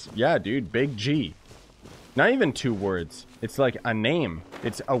 words. Yeah, dude, Big G. Not even 2 words. It's like a name.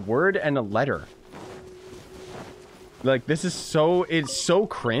 It's a word and a letter. Like, this is so... It's so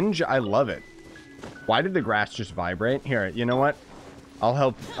cringe. I love it. Why did the grass just vibrate? Here, you know what? I'll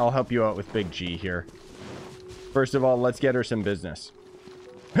help you out with Big G here. First of all, let's get her some business.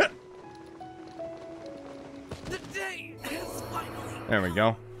 The day is finally... There we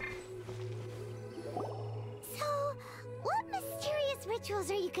go. So, what mysterious rituals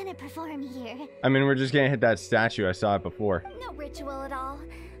are you gonna perform here? I mean, we're just gonna hit that statue. I saw it before. No ritual at all.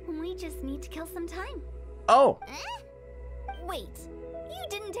 We just need to kill some time. Oh! Wait, you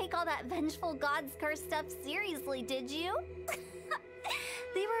didn't take all that vengeful god's curse stuff seriously, did you?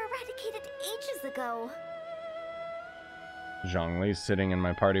 They were eradicated ages ago. Zhongli's sitting in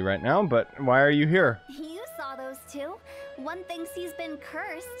my party right now, but why are you here? You saw those 2. One thinks he's been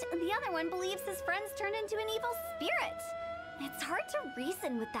cursed, and the other one believes his friends turned into an evil spirit. It's hard to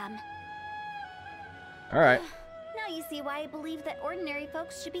reason with them. Alright. Now you see why I believe that ordinary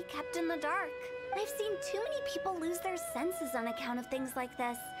folks should be kept in the dark. I've seen too many people lose their senses on account of things like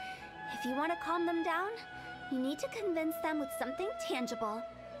this. If you want to calm them down, you need to convince them with something tangible.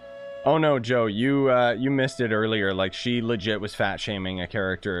 Oh no, Joe, you missed it earlier. Like, she legit was fat shaming a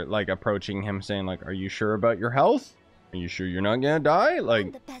character, like approaching him saying like, are you sure about your health? Are you sure you're not gonna die? Like,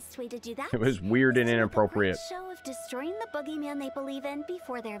 And the best way to do that, it was weird and inappropriate. is to make a great show of destroying the boogeyman they believe in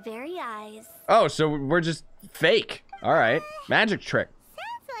before their very eyes. Oh, so we're just fake. Alright. Magic trick.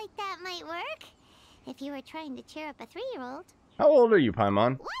 Sounds like that might work. If you were trying to cheer up a 3-year-old. How old are you, Paimon?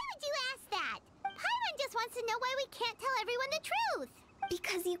 Why would you ask that? Paimon just wants to know why we can't tell everyone the truth.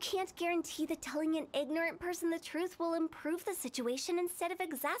 Because you can't guarantee that telling an ignorant person the truth will improve the situation instead of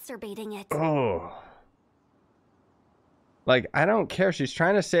exacerbating it. Oh. Like, I don't care. She's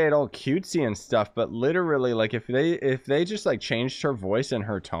trying to say it all cutesy and stuff, but literally, like, if they just, like, changed her voice and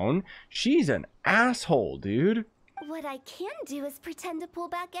her tone, she's an asshole, dude. What I can do is pretend to pull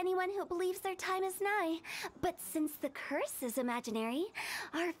back anyone who believes their time is nigh. But since the curse is imaginary,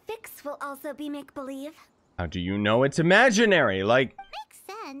 our fix will also be make-believe. How do you know it's imaginary? Like...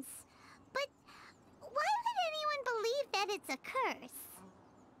 Makes sense. But why would anyone believe that it's a curse?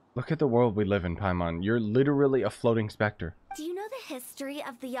 Look at the world we live in, Paimon. You're literally a floating specter. Do you know the history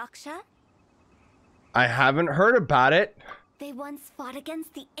of the Yaksha? I haven't heard about it. They once fought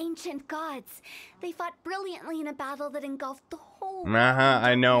against the ancient gods. They fought brilliantly in a battle that engulfed the whole world.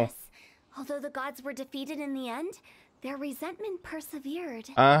 I know. Although the gods were defeated in the end, their resentment persevered.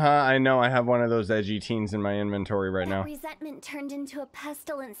 I know. I have one of those edgy teens in my inventory right now. That resentment turned into a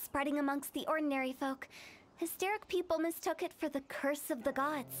pestilence spreading amongst the ordinary folk. Hysteric people mistook it for the curse of the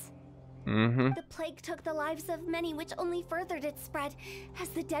gods. The plague took the lives of many, which only furthered its spread, as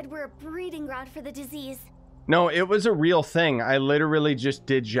the dead were a breeding ground for the disease. No, it was a real thing. I literally just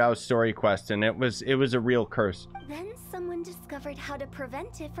did Zhao's story quest, and it was a real curse. Then someone discovered how to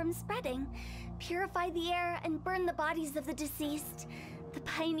prevent it from spreading, purify the air, and burn the bodies of the deceased. The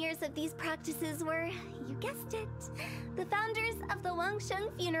pioneers of these practices were, you guessed it, the founders of the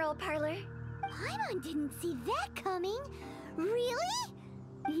Wangsheng funeral parlor. Paimon didn't see that coming. Really?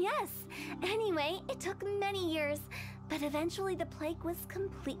 Yes. Anyway, it took many years, but eventually the plague was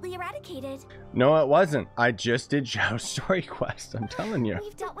completely eradicated. No, it wasn't. I just did Zhao's story quest. I'm telling you.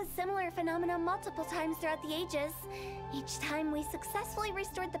 We've dealt with similar phenomena multiple times throughout the ages. Each time we successfully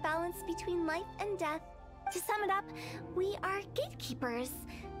restored the balance between life and death. To sum it up, we are gatekeepers,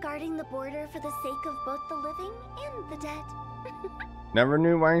 guarding the border for the sake of both the living and the dead. Never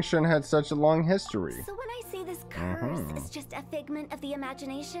knew Wangsheng had such a long history. So when I say this curse is just a figment of the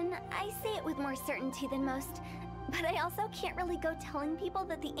imagination, I say it with more certainty than most. But I also can't really go telling people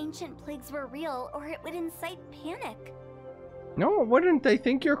that the ancient plagues were real, or it would incite panic. No, wouldn't they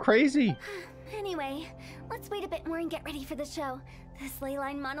think you're crazy? Anyway, let's wait a bit more and get ready for the show. This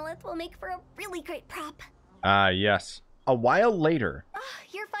leyline monolith will make for a really great prop. Yes. A while later. Oh,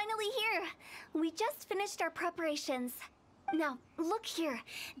 you're finally here. We just finished our preparations. Now, look here.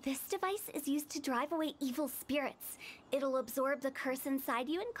 This device is used to drive away evil spirits. It'll absorb the curse inside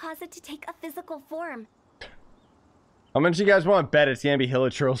you and cause it to take a physical form. How much you guys want to bet it's gonna be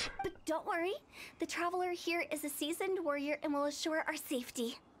Hilichurls? But don't worry. The traveler here is a seasoned warrior and will assure our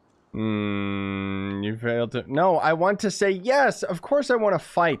safety. You failed to... No, I want to say yes. Of course I want to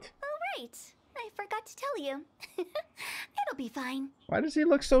fight. Oh, right. I forgot to tell you. It'll be fine. Why does he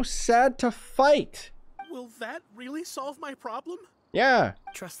look so sad to fight? Will that really solve my problem? Yeah.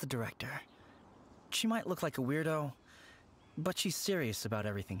 Trust the director. She might look like a weirdo, but she's serious about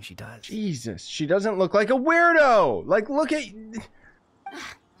everything she does. Jesus, she doesn't look like a weirdo. Like, look at...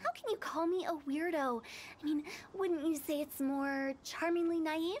 How can you call me a weirdo? I mean, wouldn't you say it's more charmingly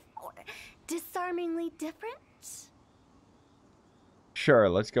naive or disarmingly different? Sure,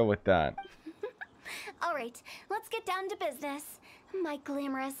 let's go with that. All right, let's get down to business. My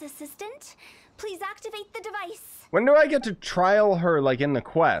glamorous assistant, please activate the device. When do I get to trial her, like, in the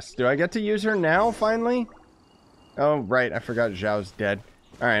quest? Do I get to use her now, finally? Oh, right, I forgot Zhao's dead.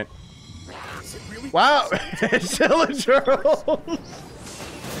 Alright. Wow! It's Hilichurls!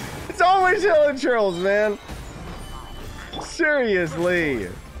 It's always Hilichurls, man! Seriously!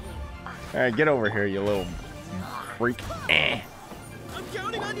 Alright, get over here, you little freak. I'm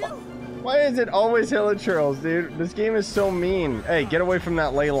counting on you! Why is it always Hilichurls, dude? This game is so mean. Hey, get away from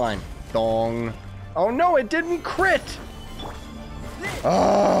that ley line. Dong. Oh no, it didn't crit!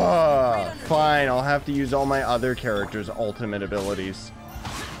 Ah, fine, I'll have to use all my other characters' ultimate abilities.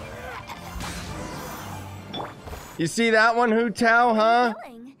 You see that one, Hu Tao, huh?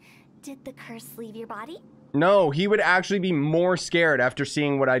 Did the curse leave your body? No, he would actually be more scared after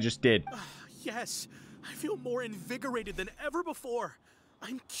seeing what I just did. Yes, I feel more invigorated than ever before.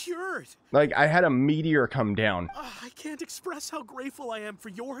 I'm cured. Like, I had a meteor come down. I can't express how grateful I am for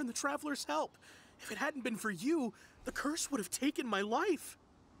your and the Traveler's help. If it hadn't been for you, the curse would have taken my life.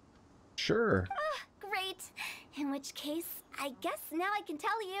 Sure. Great. In which case, I guess now I can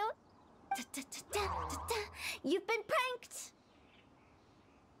tell you. You've been pranked.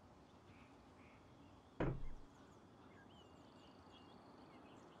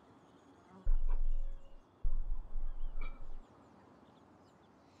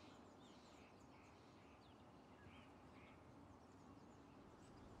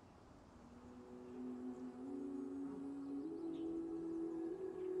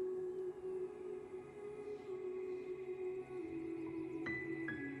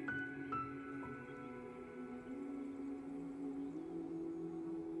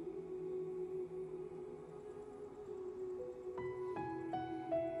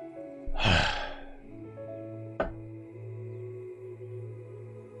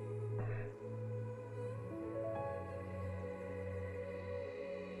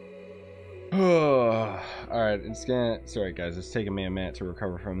 Alright, it's gonna... Sorry guys, it's taking me a minute to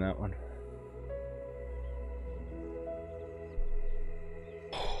recover from that one.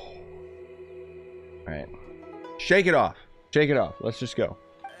 Alright. Shake it off. Shake it off. Let's just go.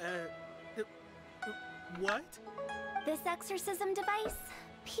 What? This exorcism device?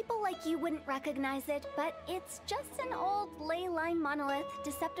 People like you wouldn't recognize it, but it's just an old ley line monolith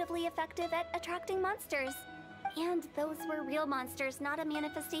deceptively effective at attracting monsters. And those were real monsters, not a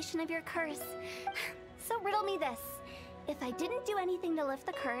manifestation of your curse. So riddle me this. If I didn't do anything to lift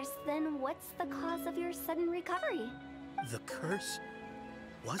the curse, then what's the cause of your sudden recovery? The curse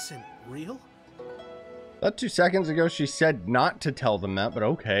wasn't real? About 2 seconds ago she said not to tell them that, but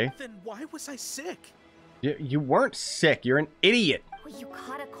okay. Then why was I sick? You weren't sick. You're an idiot. Well, you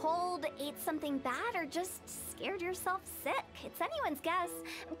caught a cold, ate something bad, or just scared yourself sick. It's anyone's guess,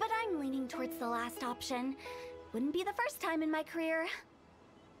 but I'm leaning towards the last option. Wouldn't be the first time in my career.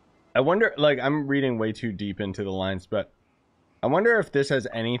 I wonder, like, I'm reading way too deep into the lines, but I wonder if this has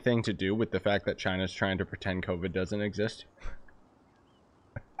anything to do with the fact that China's trying to pretend COVID doesn't exist.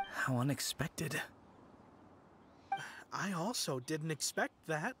 How unexpected. I also didn't expect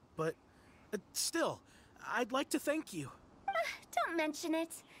that, but still, I'd like to thank you. Don't mention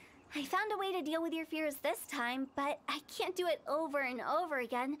it. I found a way to deal with your fears this time, but I can't do it over and over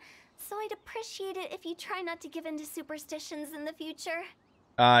again. So I'd appreciate it if you try not to give in to superstitions in the future.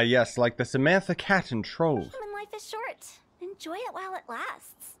 Yes, like the Samantha cat and trolls. Human life is short. Enjoy it while it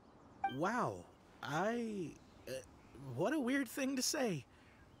lasts. Wow. What a weird thing to say.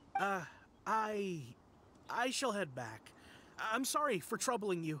 I shall head back. I'm sorry for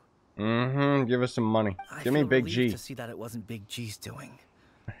troubling you. Give us some money. Give me Big G. To see that it wasn't Big G's doing.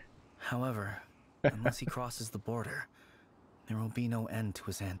 However, unless he crosses the border, there will be no end to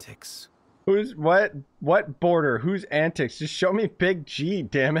his antics. Who's what border? Whose antics? Just show me Big G,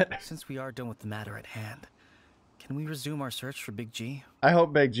 damn it. Since we are done with the matter at hand, can we resume our search for Big G? I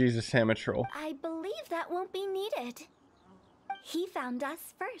hope Big G's a Salmon troll. I believe that won't be needed. He found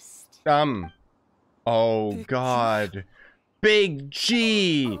us first. Oh God. Big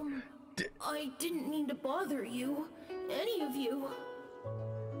G! I didn't mean to bother you. Any of you.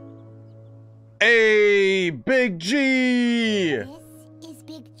 Hey, Big G! This is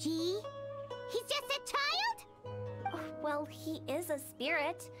Big G? He's just a child? Well, he is a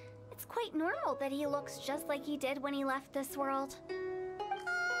spirit. It's quite normal that he looks just like he did when he left this world.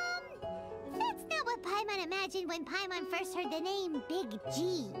 That's not what Paimon imagined when Paimon first heard the name Big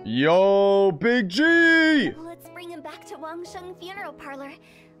G. Yo, Big G! Let's bring him back to Wangsheng Funeral Parlor.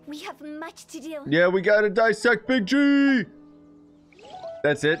 We have much to do. Yeah, we gotta dissect Big G!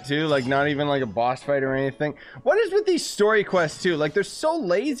 That's it too, like not even like a boss fight or anything. What is with these story quests too? Like they're so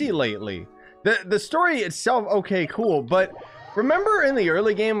lazy lately. The story itself, okay, cool, but remember in the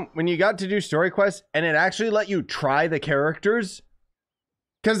early game when you got to do story quests and it actually let you try the characters?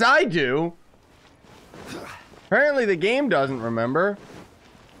 Cause I do. Apparently the game doesn't remember.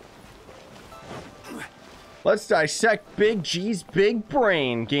 Let's dissect Big G's big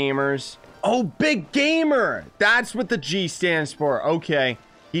brain, gamers. Oh, Big Gamer! That's what the G stands for. Okay.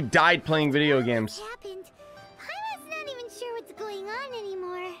 He died playing video games. What happened? Paimon's not even sure what's going on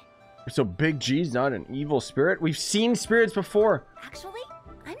anymore. So Big G's not an evil spirit? We've seen spirits before. Actually,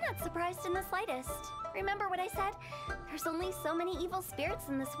 I'm not surprised in the slightest. Remember what I said? There's only so many evil spirits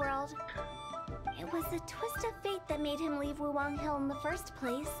in this world. It was a twist of fate that made him leave Wangsheng in the first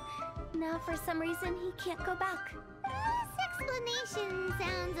place. Now, for some reason, he can't go back. This explanation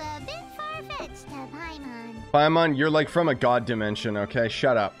sounds a bit far-fetched to Paimon. Paimon, you're like from a god dimension, okay?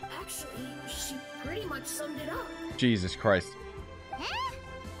 Shut up. Actually, she pretty much summed it up. Jesus Christ. Huh?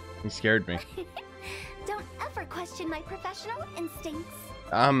 He scared me. Don't ever question my professional instincts.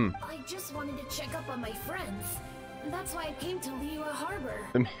 I just wanted to check up on my friends. That's why I came to Liyue Harbor.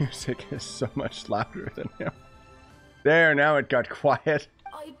 The music is so much louder than him. There, now it got quiet.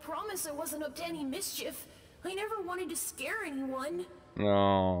 I promise I wasn't up to any mischief. I never wanted to scare anyone.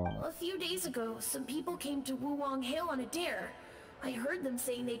 No. A few days ago, some people came to Wangsheng on a dare. I heard them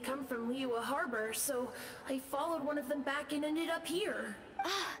saying they'd come from Liyue Harbor, so I followed one of them back and ended up here.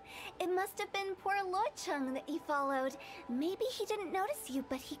 It must have been poor Luocheng that you followed. Maybe he didn't notice you,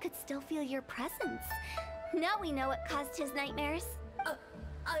 but he could still feel your presence. Now we know what caused his nightmares.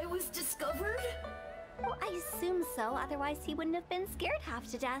 I was discovered? Well, I assume so, otherwise he wouldn't have been scared half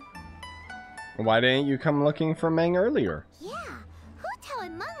to death. Why didn't you come looking for Meng earlier? Yeah, Hu Tao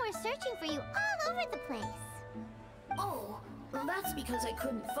and Meng were searching for you all over the place. Oh, well, that's because I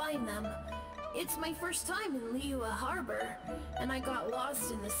couldn't find them. It's my first time in Liyue Harbor, and I got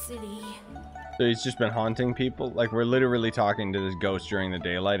lost in the city. So he's just been haunting people? Like we're literally talking to this ghost during the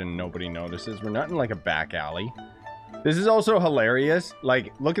daylight and nobody notices. We're not in like a back alley. This is also hilarious.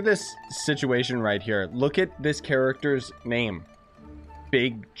 Like, look at this situation right here. Look at this character's name.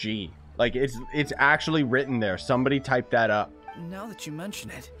 Big G. Like, it's actually written there. Somebody typed that up. Now that you mention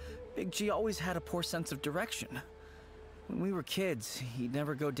it, Big G always had a poor sense of direction. When we were kids, he'd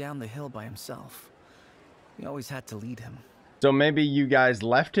never go down the hill by himself. We always had to lead him. So maybe you guys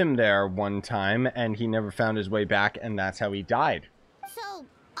left him there one time and he never found his way back and that's how he died. So,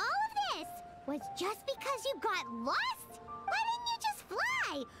 all of this was just because you got lost? Why didn't you just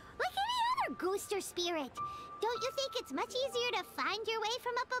fly? Like any other ghost or spirit? Don't you think it's much easier to find your way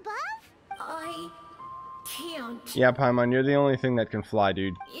from up above? I can't. Yeah, Paimon, you're the only thing that can fly,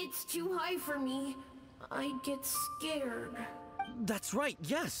 dude. It's too high for me. I get scared. That's right,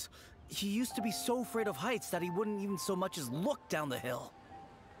 yes. He used to be so afraid of heights that he wouldn't even so much as look down the hill.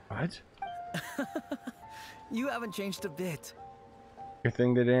 What? You haven't changed a bit. Good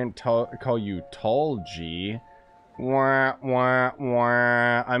thing they didn't call you Tall G. Wah, wah,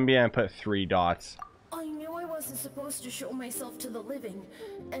 wah. I'm gonna put 3 dots. I knew I wasn't supposed to show myself to the living,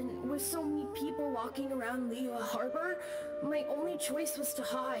 and with so many people walking around Liyue Harbor, my only choice was to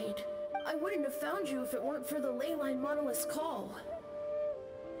hide. I wouldn't have found you if it weren't for the Leyline Monolith's call.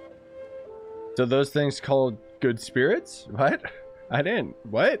 So those things called good spirits? What? I didn't.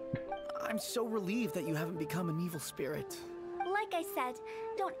 What? I'm so relieved that you haven't become an evil spirit. Like I said,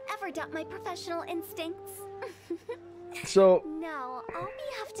 don't ever doubt my professional instincts. So... No, all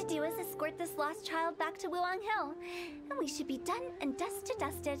we have to do is escort this lost child back to Wangsheng, and we should be done and dust to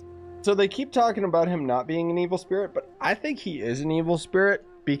dusted. So they keep talking about him not being an evil spirit, but I think he is an evil spirit.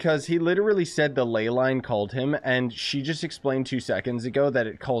 because he literally said the ley line called him, and she just explained 2 seconds ago that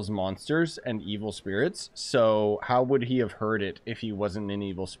it calls monsters and evil spirits. So how would he have heard it if he wasn't an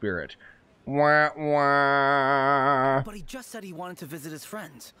evil spirit? Wah, wah. But he just said he wanted to visit his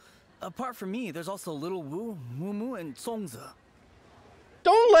friends. Apart from me, there's also Little Wu, Mumu, and Songza.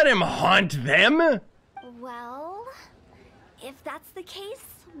 Don't let him hunt them! Well, if that's the case,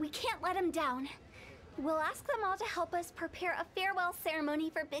 we can't let him down. We'll ask them all to help us prepare a farewell ceremony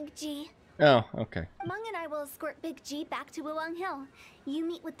for Big G. Oh, okay. Mung and I will escort Big G back to Wulong Hill. You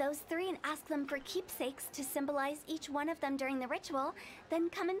meet with those 3 and ask them for keepsakes to symbolize each one of them during the ritual, then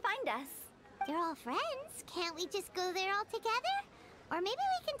come and find us. They're all friends. Can't we just go there all together? Or maybe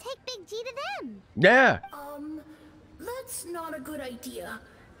we can take Big G to them. Yeah. That's not a good idea.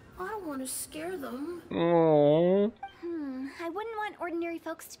 I don't want to scare them. Aww. I wouldn't want ordinary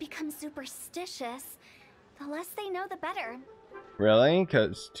folks to become superstitious. The less they know, the better. Really?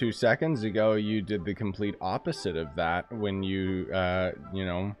 Because 2 seconds ago, you did the complete opposite of that when you, you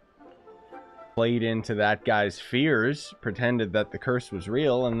know, played into that guy's fears, pretended that the curse was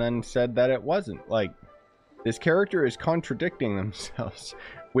real, and then said that it wasn't. Like, this character is contradicting themselves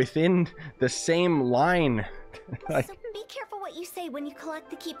within the same line. Like, so be careful what you say when you collect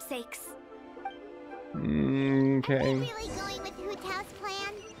the keepsakes. Okay. Are we really going with Hu Tao's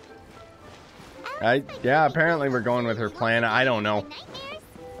plan? Yeah, apparently we're going with her plan. I don't know.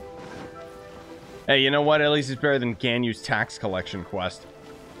 Hey, you know what? At least it's better than Ganyu's tax collection quest.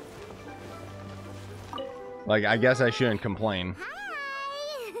 Like, I guess I shouldn't complain.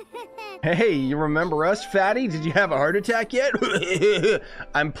 Hi. Hey, you remember us, fatty? Did you have a heart attack yet?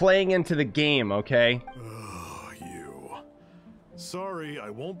 I'm playing into the game, okay? Oh, you. Sorry,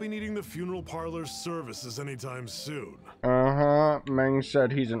 I won't be needing the funeral parlor's services anytime soon. Uh-huh. Meng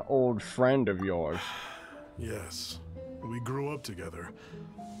said he's an old friend of yours. Yes. We grew up together.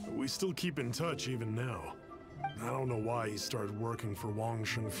 We still keep in touch even now. I don't know why he started working for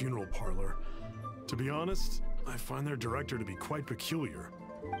Wangsheng Funeral Parlor. To be honest, I find their director to be quite peculiar.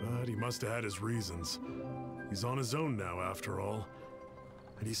 But he must have had his reasons. He's on his own now, after all.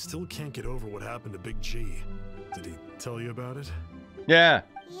 And he still can't get over what happened to Big G. Did he tell you about it? Yeah.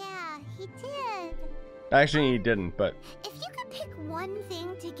 Yeah, he did. Actually, he didn't, but... If you could pick one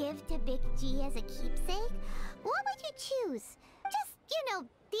thing to give to Big G as a keepsake, what would you choose? Just, you know,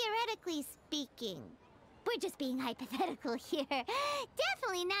 theoretically speaking. We're just being hypothetical here.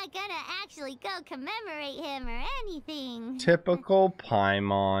 Definitely not gonna actually go commemorate him or anything. Typical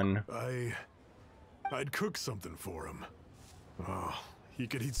Paimon. I'd cook something for him. Oh, he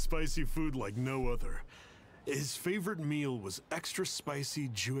could eat spicy food like no other. His favorite meal was extra spicy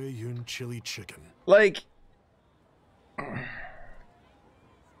Jueyun chili chicken. Like...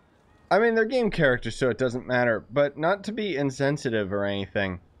 I mean, they're game characters, so it doesn't matter. But not to be insensitive or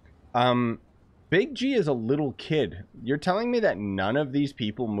anything. Big G is a little kid. You're telling me that none of these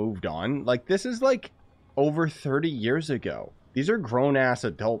people moved on? Like, this is like over 30 years ago. These are grown-ass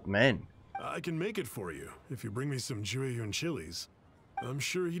adult men. I can make it for you if you bring me some Jueyun chilies. I'm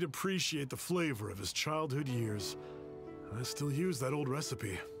sure he'd appreciate the flavor of his childhood years. I still use that old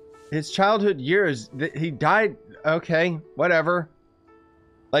recipe. His childhood years, he died... Okay, whatever.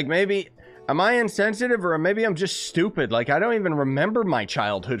 Like, maybe... Am I insensitive, or maybe I'm just stupid? Like, I don't even remember my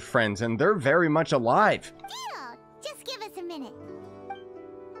childhood friends, and they're very much alive. Deal. Just give us a minute.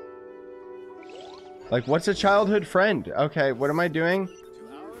 Like, what's a childhood friend? Okay, what am I doing?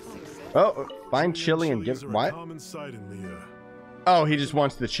 Oh, find chili and give... What? Oh, he just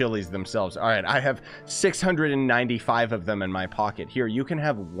wants the chilies themselves. All right, I have 695 of them in my pocket. Here, you can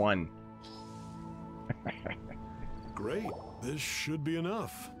have one. Great. This should be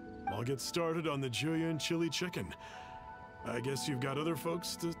enough. I'll get started on the Jueyun chili chicken. I guess you've got other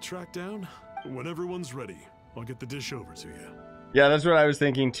folks to track down? When everyone's ready, I'll get the dish over to you. Yeah, that's what I was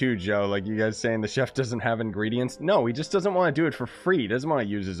thinking too, Joe. Like, you guys saying the chef doesn't have ingredients. No, he just doesn't want to do it for free. He doesn't want to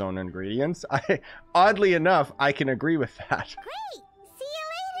use his own ingredients. Oddly enough, I can agree with that. Great. See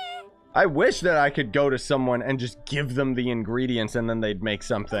you later. I wish that I could go to someone and just give them the ingredients and then they'd make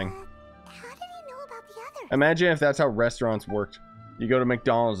something. How did he know about the others? Imagine if that's how restaurants worked. You go to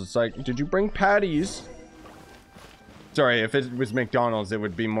McDonald's, it's like, did you bring patties? Sorry, if it was McDonald's, it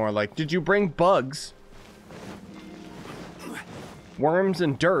would be more like, did you bring bugs? Worms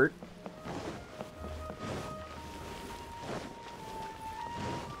and dirt?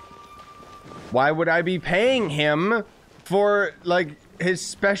 Why would I be paying him for, like, his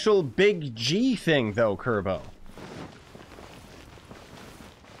special Big G thing, though, Kerbo?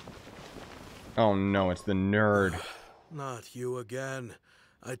 Oh no, it's the nerd. Not you again.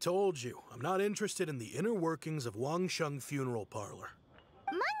 I told you, I'm not interested in the inner workings of Wangsheng Funeral Parlor.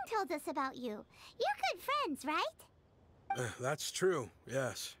 My told us about you. You're good friends, right? That's true,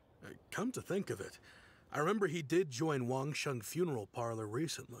 yes. Come to think of it, I remember he did join Wangsheng Funeral Parlor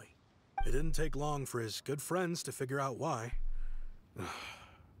recently. It didn't take long for his good friends to figure out why.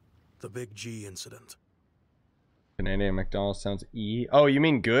 The Big G incident. Canadian McDonald's sounds E. Oh, you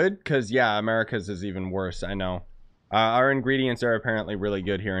mean good? Because, yeah, America's is even worse, I know. Our ingredients are apparently really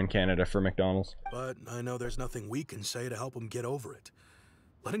good here in Canada for McDonald's. But I know there's nothing we can say to help him get over it.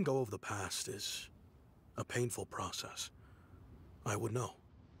 Letting go of the past is a painful process. I would know.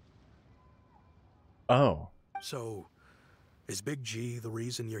 Oh. So, is Big G the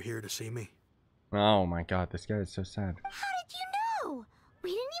reason you're here to see me? Oh my god, this guy is so sad. How did you know?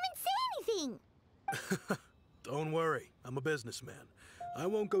 We didn't even say anything. Don't worry, I'm a businessman. I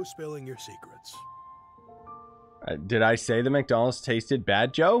won't go spilling your secrets. Did I say the McDonald's tasted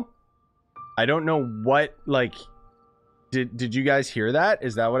bad, Joe? I don't know what, like... Did you guys hear that?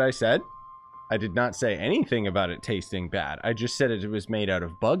 Is that what I said? I did not say anything about it tasting bad. I just said it was made out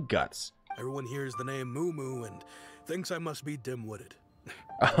of bug guts. Everyone hears the name Moo Moo and thinks I must be dim-witted. Oh.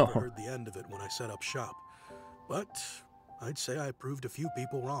 I never heard the end of it when I set up shop. But I'd say I proved a few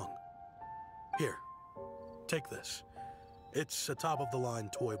people wrong. Here, take this. It's a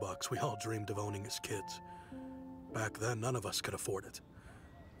top-of-the-line toy box we all dreamed of owning as kids. Back then, none of us could afford it.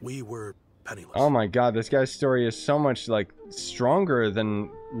 We were penniless. Oh my god, this guy's story is so much, like, stronger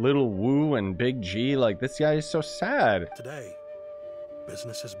than Little Woo and Big G. Like, this guy is so sad. Today,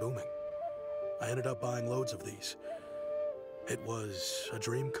 business is booming. I ended up buying loads of these. It was a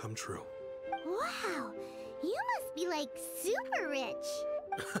dream come true. Wow, you must be like super rich.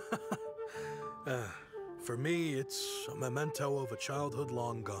 For me, it's a memento of a childhood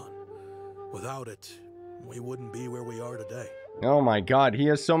long gone. Without it, we wouldn't be where we are today. Oh my god, he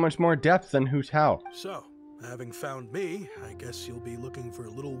has so much more depth than Hu Tao. So, having found me, I guess you'll be looking for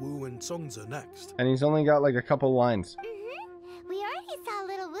Little Wu and Songza next. And he's only got like a couple lines. We already saw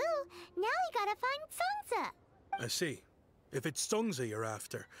Little Wu. Now we gotta find Songza. I see. If it's Songza you're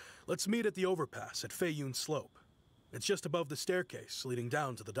after, let's meet at the overpass at Feiyun Slope. It's just above the staircase leading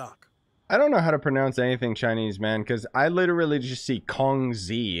down to the dock. I don't know how to pronounce anything Chinese, man, because I literally just see Kong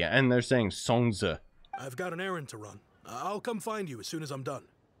Zi, and they're saying Songza. I've got an errand to run. I'll come find you as soon as I'm done.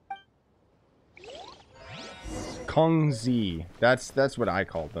 Kong Zi. That's what I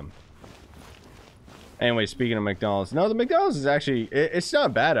called them. Anyway, speaking of McDonald's. No, the McDonald's is actually... It's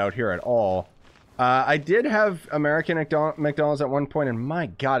not bad out here at all. I did have American McDonald's at one point, and my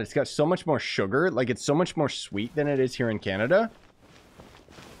god, it's got so much more sugar. Like, it's so much more sweet than it is here in Canada.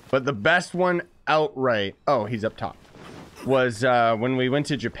 But the best one outright... Oh, he's up top. Was when we went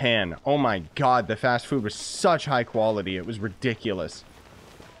to Japan. Oh my god, the fast food was such high quality. It was ridiculous.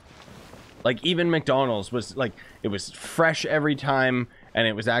 Like, even McDonald's was, like, it was fresh every time, and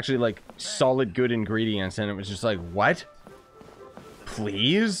it was actually, like, solid good ingredients, and it was just like, what?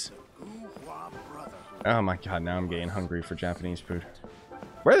 Please? Oh my god, now I'm getting hungry for Japanese food.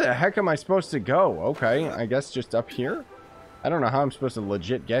 Where the heck am I supposed to go? Okay, I guess just up here? I don't know how I'm supposed to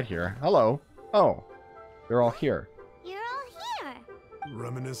legit get here. Hello? Oh, they're all here. You're all here.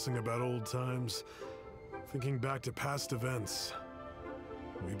 Reminiscing about old times, thinking back to past events.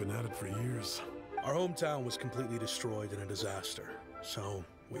 We've been at it for years. Our hometown was completely destroyed in a disaster, so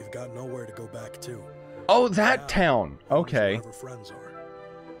we've got nowhere to go back to. Oh, that town. Okay. Wherever friends are.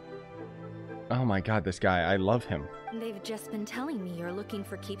 Oh my god, this guy. I love him. They've just been telling me you're looking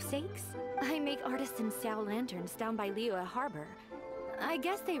for keepsakes. I make artisan Xiao lanterns down by Liyue Harbor. I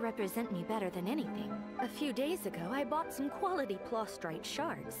guess they represent me better than anything. A few days ago, I bought some quality plastrite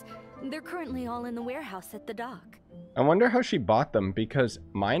shards. They're currently all in the warehouse at the dock. I wonder how she bought them, because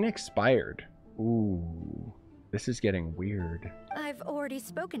mine expired. Ooh, this is getting weird. I've already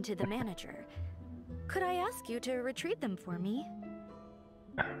spoken to the manager. Could I ask you to retrieve them for me?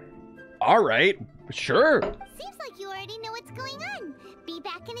 All right, sure. Seems like you already know what's going on. Be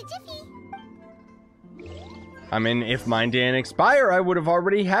back in a jiffy. I mean, if mine didn't expire, I would have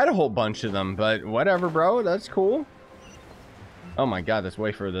already had a whole bunch of them, but whatever, bro. That's cool. Oh my god, that's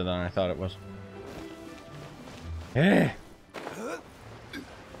way further than I thought it was. Eh.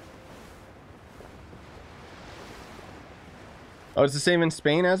 Oh, it's the same in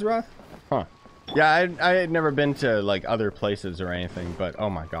Spain, Azeroth? Huh. Yeah, I had never been to, like, other places or anything, but oh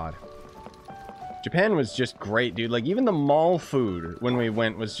my god. Japan was just great, dude. Like, even the mall food when we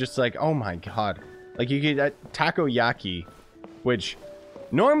went was just like, oh my god. Like, you could get takoyaki, which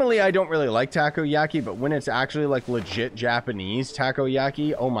normally I don't really like takoyaki, but when it's actually, like, legit Japanese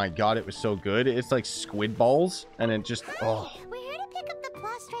takoyaki, oh my god, it was so good. It's like squid balls, and it just, oh. We're here to pick up the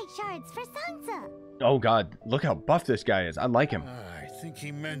plastrite shards for Sansa. Oh god, look how buff this guy is. I like him. I think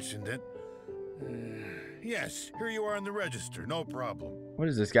he mentioned it. Yes, here you are in the register, no problem. What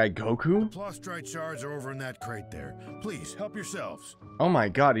is this guy, Goku? Plostrite shards are over in that crate there. Please, help yourselves. Oh my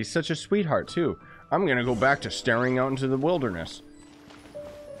god, he's such a sweetheart, too. I'm gonna go back to staring out into the wilderness.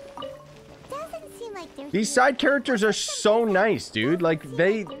 Doesn't seem like there's These side characters are so nice, dude. Like,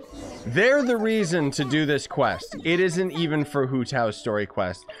 they're the reason to do this quest. It isn't even for Hu Tao's story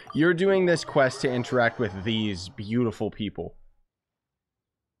quest. You're doing this quest to interact with these beautiful people.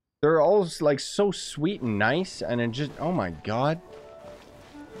 They're all like so sweet and nice, and it just, oh my god.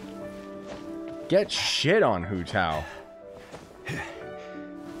 Get shit on, Hu Tao.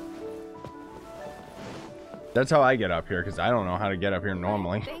 That's how I get up here, because I don't know how to get up here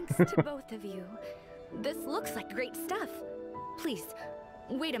normally. Thanks to both of you. This looks like great stuff. Please,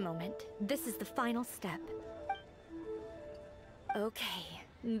 wait a moment. This is the final step. Okay,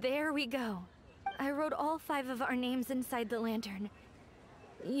 there we go. I wrote all 5 of our names inside the lantern.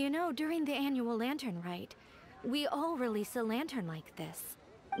 You know, during the annual lantern rite, we all release a lantern like this.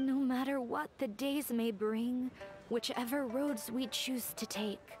 No matter what the days may bring, whichever roads we choose to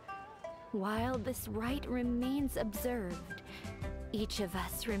take. While this rite remains observed, each of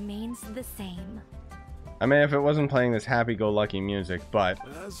us remains the same. I mean, if it wasn't playing this happy-go-lucky music, but...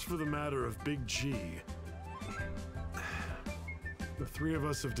 As for the matter of Big G, the 3 of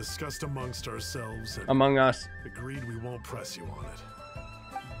us have discussed amongst ourselves and among us, agreed we won't press you on it.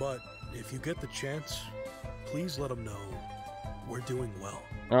 But if you get the chance, please let them know we're doing well.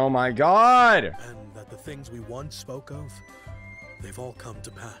 Oh my god! And that the things we once spoke of, they've all come to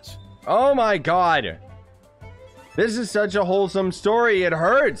pass. Oh my god! This is such a wholesome story, it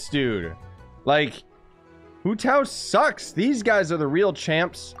hurts, dude. Like, Hu Tao sucks. These guys are the real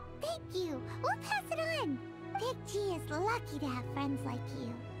champs. Thank you. We'll pass it on. Big G is lucky to have friends like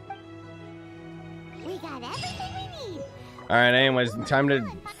you. We got everything we need. Alright, anyways, time to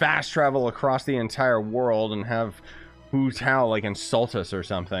fast travel across the entire world and have Hu Tao, like, insult us or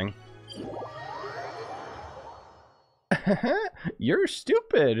something. You're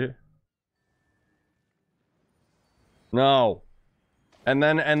stupid. No. And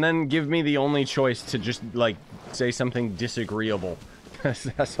then give me the only choice to just, like, say something disagreeable.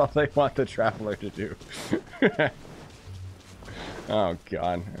 That's all they want the traveler to do. Oh,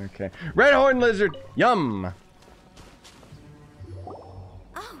 God. Okay. Red Horn Lizard! Yum!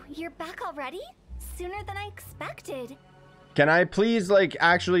 Oh, you're back already? Sooner than I expected. Can I please, like,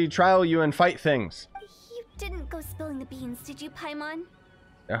 actually trial you and fight things? You didn't go spilling the beans, did you, Paimon?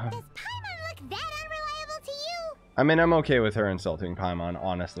 Does Paimon look that unreliable to you? I mean, I'm okay with her insulting Paimon,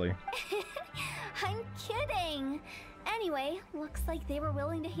 honestly. I'm kidding. Anyway, looks like they were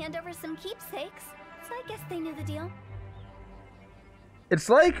willing to hand over some keepsakes, so I guess they knew the deal. It's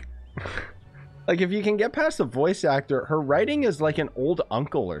like... Like, if you can get past the voice actor, her writing is like an old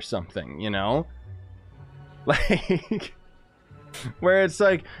uncle or something, you know? Like... Where it's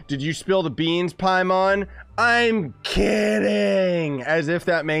like, did you spill the beans, Paimon? I'm kidding! As if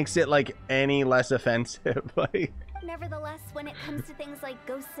that makes it, like, any less offensive. Like... Nevertheless, when it comes to things like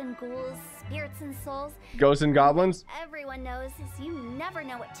ghosts and ghouls, spirits and souls... Ghosts and goblins? Everyone knows is you never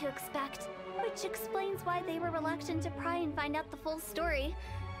know what to expect. Which explains why they were reluctant to pry and find out the full story.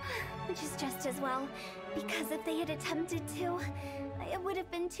 Which is just as well, because if they had attempted to, it would have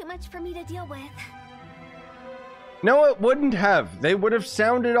been too much for me to deal with. No, it wouldn't have. They would have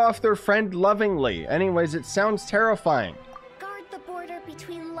sounded off their friend lovingly. Anyways, it sounds terrifying. Guard the border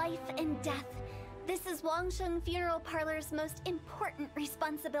between life and death. This is Wangsheng Funeral Parlor's most important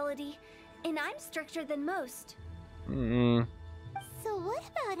responsibility, and I'm stricter than most. So what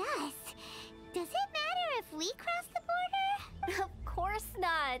about us? Does it matter if we cross the border? Of course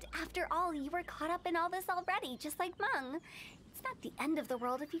not. After all, you were caught up in all this already, just like Meng. It's not the end of the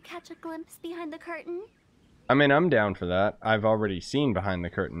world if you catch a glimpse behind the curtain. I mean, I'm down for that. I've already seen behind the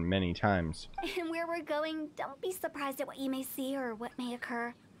curtain many times. And where we're going, don't be surprised at what you may see or what may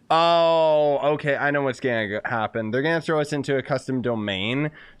occur. Oh, okay, I know what's gonna happen. They're gonna throw us into a custom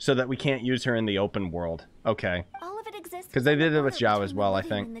domain so that we can't use her in the open world. Okay. All of it exists because they did it with between Zhao as well, the I living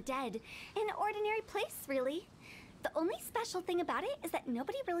think. and the dead. An ordinary place, really. The only special thing about it is that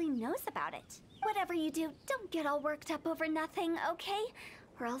nobody really knows about it. Whatever you do, don't get all worked up over nothing, okay?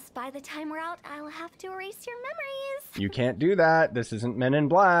 Or else by the time we're out, I'll have to erase your memories. You can't do that. This isn't Men in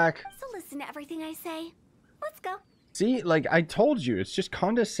Black. So listen to everything I say. Let's go. See, like, I told you, it's just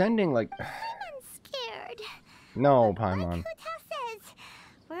condescending, like... I'm scared. No, But Paimon. like Hu Tao says,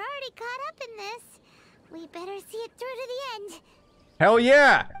 we're already caught up in this. We better see it through to the end. Hell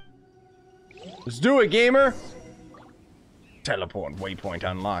yeah! Let's do it, gamer! Teleport waypoint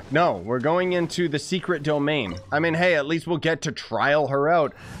unlocked. No, we're going into the secret domain. I mean, hey, at least we'll get to trial her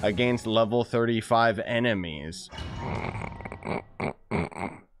out against level 35 enemies.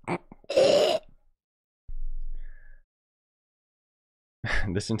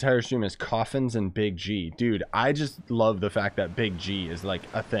 This entire stream is coffins and Big G. Dude, I just love the fact that Big G is like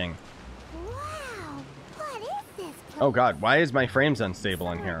a thing. Wow, what is this place? Oh god, why is my frames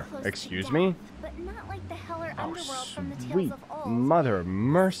unstable in here? Excuse me? But not like the hell or Oh, underworld from the sweet tales of old. mother of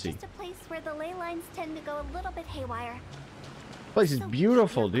mercy. Just a place where the ley lines tend to go a little bit haywire. Place is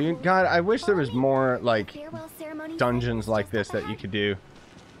beautiful, dude. God, I wish there was more like Farewell ceremonies dungeons like just this up that you ahead. could do.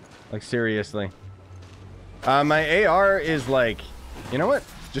 Like seriously. My AR is like, you know what?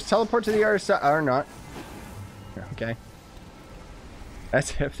 Just teleport to the other side or not. Okay.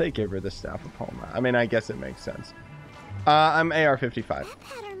 That's if they give her the Staff of Homa. I mean, I guess it makes sense. I'm AR 55. That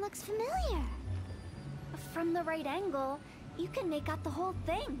pattern looks familiar. From the right angle, you can make out the whole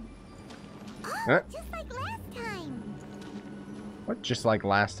thing. Oh, just like last time. What? Just like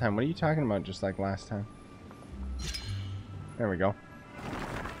last time? What are you talking about? Just like last time? There we go.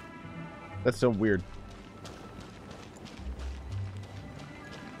 That's so weird.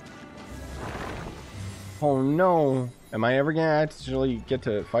 Oh no. Am I ever gonna actually get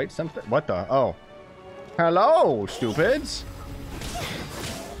to fight something? What the? Oh. Hello, stupids.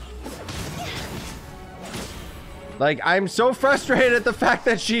 Like, I'm so frustrated at the fact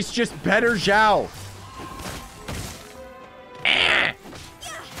that she's just better Zhao.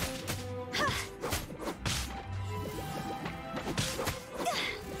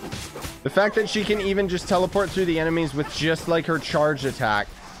 The fact that she can even just teleport through the enemies with just like her charge attack.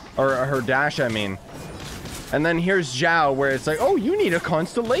 Or her dash, I mean. And then here's Zhao, where it's like, oh, you need a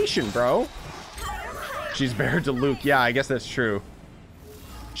constellation, bro. She's better to Luke. Yeah, I guess that's true.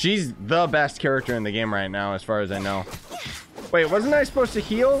 She's the best character in the game right now, as far as I know. Wait, wasn't I supposed to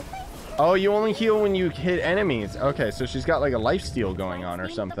heal? Oh, you only heal when you hit enemies. Okay, so she's got like a lifesteal going on or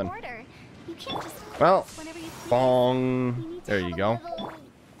something. Well, bong. There you go.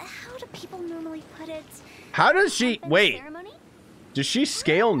 How do people normally put it? How does she... Wait. Does she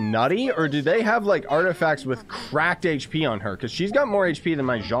scale nutty, or do they have like artifacts with cracked HP on her? Because she's got more HP than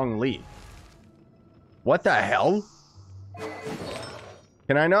my Zhongli. What the hell?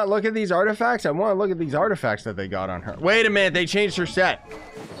 Can I not look at these artifacts? I want to look at these artifacts that they got on her. Wait a minute, they changed her set.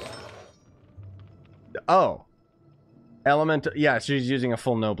 Oh. Element... Yeah, she's using a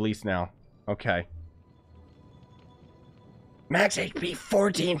full Noblesse now. Okay. Max HP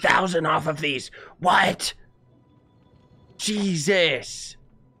 14,000 off of these. What? Jesus.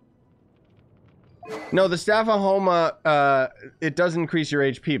 No, the Staff of Homa, it does increase your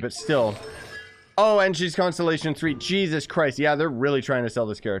HP, but still. Oh, and she's Constellation 3. Jesus Christ. Yeah, they're really trying to sell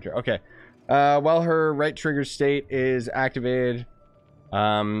this character. Okay. While her right trigger state is activated,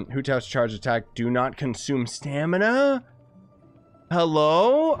 Hu Tao's charge attack do not consume stamina.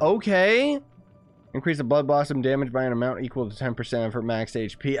 Hello? Okay. Increase the Blood Blossom damage by an amount equal to 10% of her max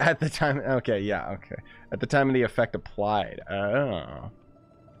HP at the time. Okay, yeah, okay. At the time of the effect applied. Oh.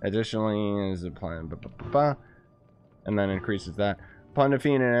 Additionally, is applying. And then increases that. Upon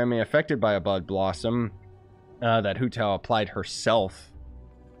defeating an enemy affected by a Blood Blossom, that Hu Tao applied herself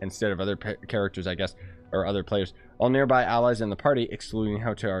instead of other characters, I guess, or other players. All nearby allies in the party, excluding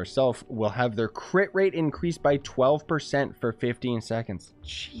Hu Tao herself, will have their crit rate increased by 12% for 15 seconds.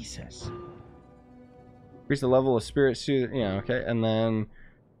 Jesus. Increase the level of spirit suit. Yeah, okay. And then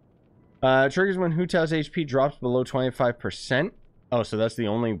triggers when Hu Tao's HP drops below 25%. Oh, so that's the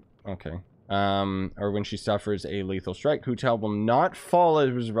only... Okay. Or when she suffers a lethal strike. Hu Tao will not fall as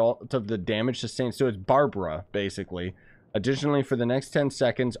a result of the damage sustained. So it's Barbara, basically. Additionally, for the next 10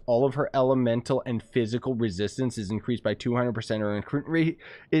 seconds, all of her elemental and physical resistance is increased by 200%. Her crit rate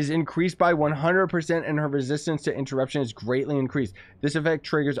is increased by 100%, and her resistance to interruption is greatly increased. This effect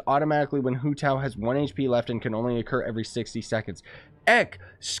triggers automatically when Hu Tao has 1 HP left and can only occur every 60 seconds.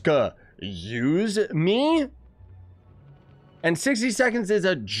 Excuse me? And 60 seconds is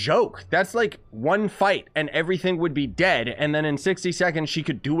a joke. That's like one fight and everything would be dead, and then in 60 seconds she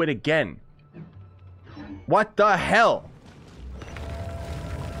could do it again. What the hell?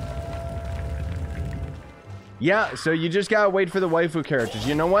 Yeah, so you just gotta wait for the waifu characters.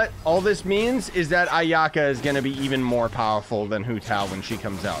 You know what? All this means is that Ayaka is gonna be even more powerful than Hu Tao when she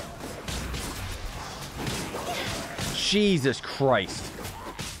comes out. Jesus Christ.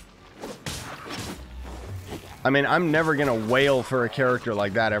 I mean, I'm never gonna wail for a character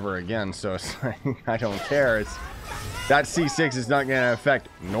like that ever again, so it's like, I don't care. It's, that C6 is not gonna affect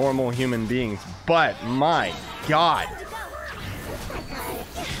normal human beings, but my God.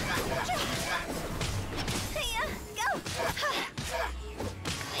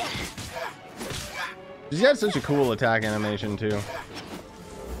 She's got such a cool attack animation too.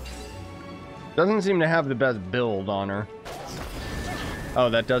 Doesn't seem to have the best build on her. Oh,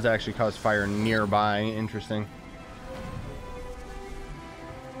 that does actually cause fire nearby. Interesting.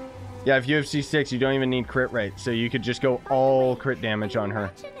 Yeah, if you have C6, you don't even need crit rate, so you could just go all crit damage on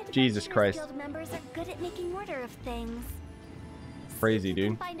her. Jesus Christ. Guild members are good at making order of things. Crazy,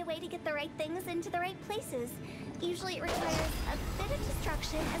 dude. Find a way to get the right things into the right places. Usually it requires a bit of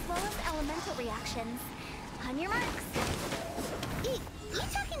destruction as well as elemental reactions. On your marks. You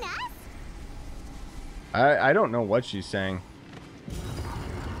talking to us? I don't know what she's saying.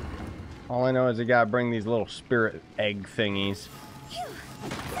 All I know is I gotta bring these little spirit egg thingies.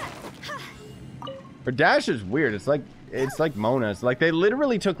 Her dash is weird. It's like Mona's. Like they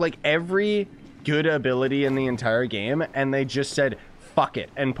literally took like every good ability in the entire game and they just said fuck it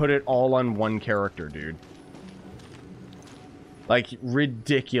and put it all on one character, dude. Like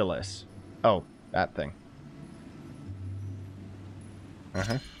ridiculous. Oh, that thing.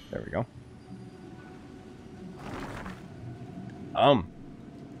 There we go.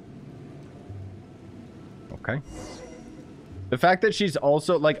 Okay. The fact that she's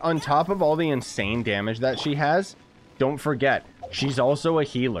also, like, on top of all the insane damage that she has, don't forget, she's also a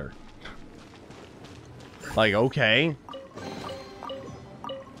healer. Like, okay.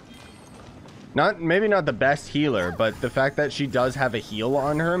 Maybe not the best healer, but the fact that she does have a heal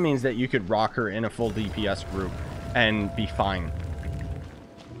on her means that you could rock her in a full DPS group and be fine.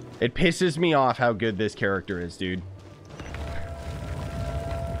 It pisses me off how good this character is, dude.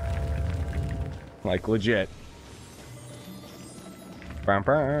 Like, legit.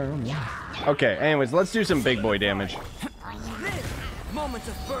 Okay, anyways, let's do some big boy damage. Moment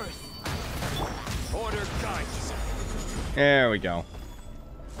of birth. Order guides. There we go.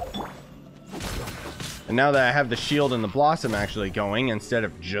 And now that I have the shield and the blossom actually going, instead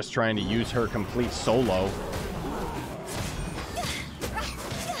of just trying to use her complete solo.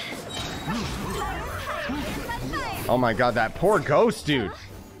 Oh my god, that poor ghost, dude.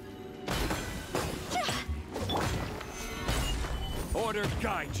 Order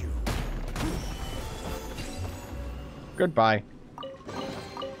guide you. Goodbye.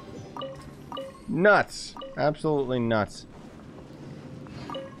 Nuts. Absolutely nuts.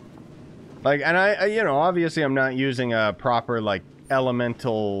 Like, and I you know, obviously I'm not using a proper, like,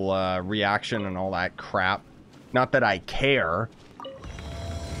 elemental reaction and all that crap. Not that I care.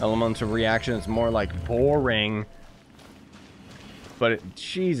 Elemental reaction is more, like, boring. But,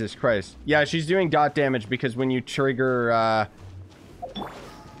 Jesus Christ. Yeah, she's doing dot damage because when you trigger,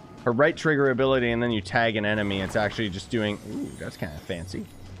 her right trigger ability and then you tag an enemy, it's actually just doing... Ooh, that's kind of fancy.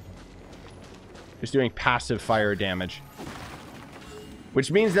 Just doing passive fire damage.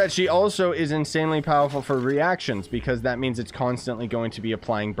 Which means that she also is insanely powerful for reactions, because that means it's constantly going to be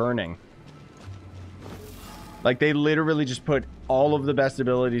applying burning. Like, they literally just put all of the best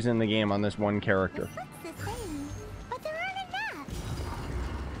abilities in the game on this one character. But there aren't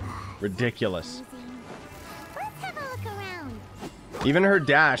enough. Ridiculous. Let's have a look around. Even her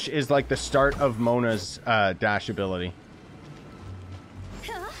dash is like the start of Mona's dash ability.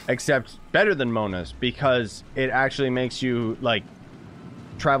 Except better than Mona's, because it actually makes you, like,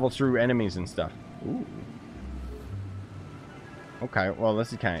 travel through enemies and stuff. Ooh. Okay, well,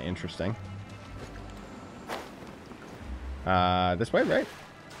 this is kind of interesting. This way, right?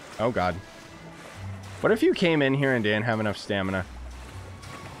 Oh, God. What if you came in here and didn't have enough stamina?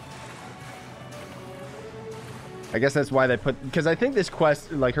 I guess that's why they put... Because I think this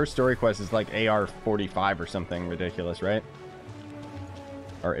quest, like, her story quest is, like, AR 45 or something ridiculous, right?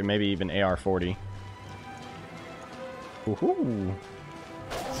 Or maybe even AR 40. Woohoo!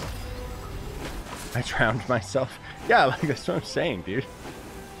 I drowned myself. Yeah, like, that's what I'm saying, dude.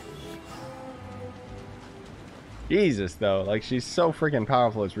 Jesus, though. Like, she's so freaking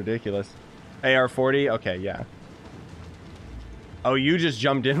powerful, it's ridiculous. AR 40? Okay, yeah. Oh, you just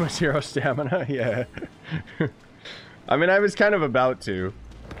jumped in with 0 stamina? Yeah. I mean, I was kind of about to.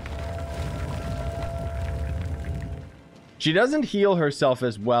 She doesn't heal herself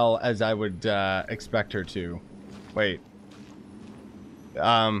as well as I would expect her to. Wait.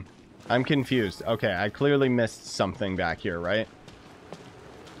 I'm confused. Okay, I clearly missed something back here, right?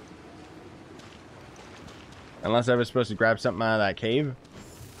 Unless I was supposed to grab something out of that cave?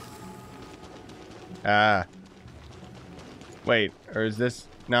 Wait, or is this...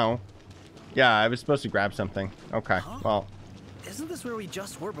 No. Yeah, I was supposed to grab something. Okay, well... Isn't this where we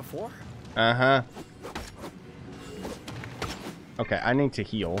just were before? Uh-huh. Okay, I need to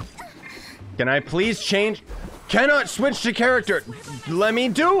heal. Can I please change... Cannot switch to character! Let me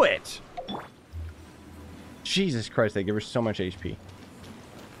do it! Jesus Christ, they give her so much HP.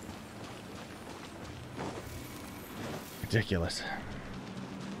 ridiculous.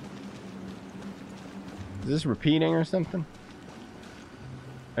 Is this repeating or something?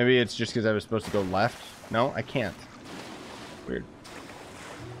 Maybe it's just because I was supposed to go left. No, I can't. Weird.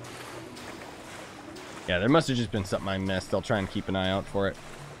 Yeah, there must have just been something I missed. I'll try and keep an eye out for it.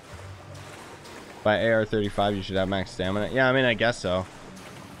 By AR-35, you should have max stamina. Yeah, I mean, I guess so.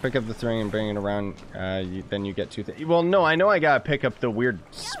 Pick up the thing and bring it around. Then you get 2 things. Well, no, I know I gotta pick up the weird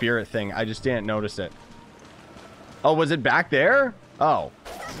spirit thing. I just didn't notice it. Oh, was it back there? Oh.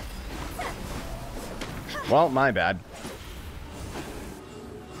 Well, my bad.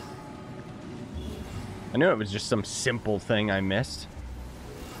 I knew it was just some simple thing I missed.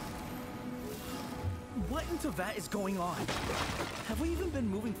 What in Teyvat is going on? Have we even been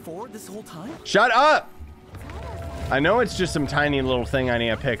moving forward this whole time? Shut up! I know it's just some tiny little thing I need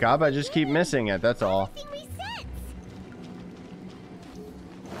to pick up. I just keep missing it, that's all.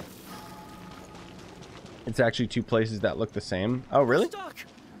 It's actually 2 places that look the same. Oh, really? Stuck.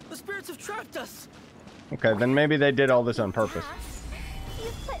 The spirits have trapped us. Okay, then maybe they did all this on purpose.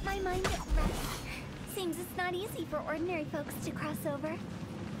 You've put my mind at rest. Seems it's not easy for ordinary folks to cross over.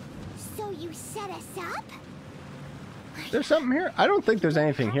 So you set us up? There's something here? I don't think there's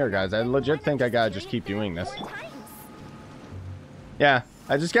anything here, guys. I legit think I gotta just keep doing this. Yeah,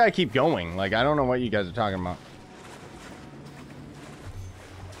 I just gotta keep going. Like, I don't know what you guys are talking about.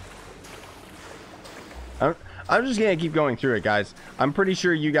 I'm just gonna keep going through it, guys. I'm pretty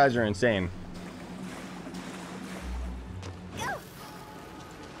sure you guys are insane.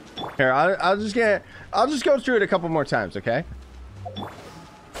 Here, I'll just go through it a couple more times, okay?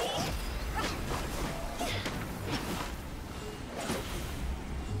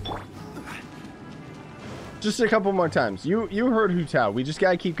 Just a couple more times. You heard Hu Tao. We just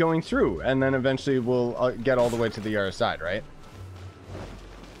gotta keep going through, and then eventually we'll get all the way to the other side, right?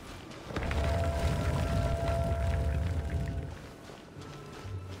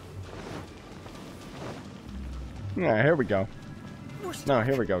 Yeah, here we go. No,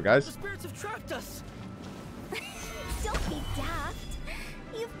 here we go, guys. The spirits have trapped us. Don't be daft.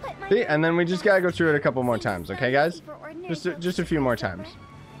 You've put my See, and then we just gotta go through it a couple more times, okay, guys? Just a few more times.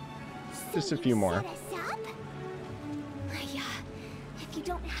 Just a few more.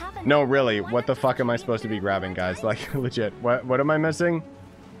 No, really, what the fuck am I supposed to be grabbing, guys? Like, legit, what am I missing?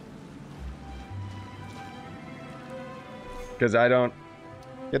 Because I don't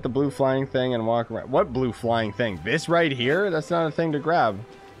get the blue flying thing and walk around. What blue flying thing? This right here? That's not a thing to grab.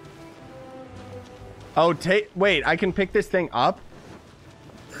 Oh, wait, I can pick this thing up?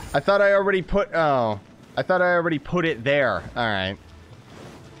 I thought I already put, I thought I already put it there. All right.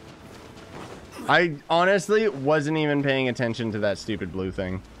 I honestly wasn't even paying attention to that stupid blue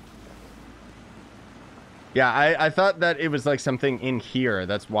thing. Yeah, I thought that it was like something in here.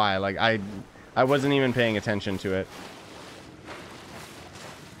 That's why. Like, I wasn't even paying attention to it.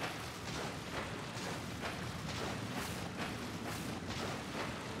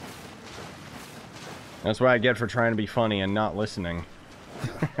 That's what I get for trying to be funny and not listening.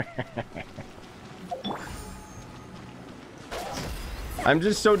 I'm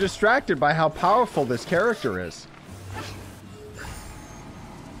just so distracted by how powerful this character is.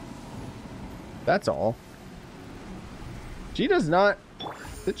 That's all. She does not...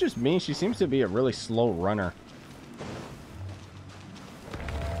 It's just me. She seems to be a really slow runner.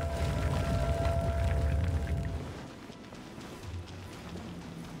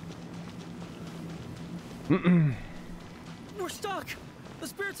 We're stuck. The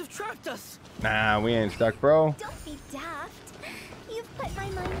spirits have trapped us. Nah, we ain't stuck, bro. Don't be daft. You've put my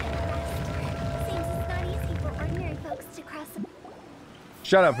mind at rest. Seems it's not easy for ordinary folks to cross a...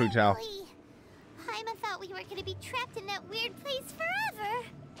 Shut up, Hu Tao. Paimon thought we were gonna be trapped in that weird place forever.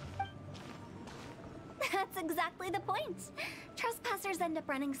 That's exactly the point. Trespassers end up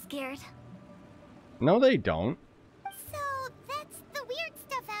running scared. No, they don't. So that's the weird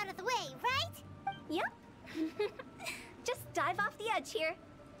stuff out of the way, right? Yep. Just dive off the edge here.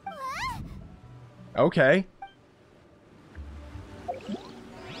 What? Okay.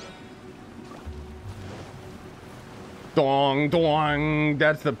 Dong, dong.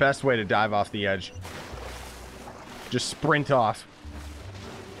 That's the best way to dive off the edge. Just sprint off.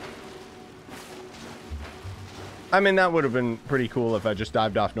 I mean, that would have been pretty cool if I just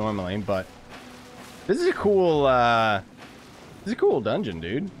dived off normally, but this is a cool, this is a cool dungeon,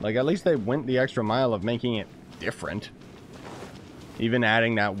 dude. Like, at least they went the extra mile of making it different. Even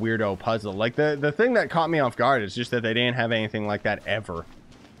adding that weirdo puzzle. Like, the thing that caught me off guard is just that they didn't have anything like that ever.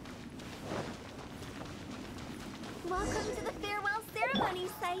 Welcome to the farewell ceremony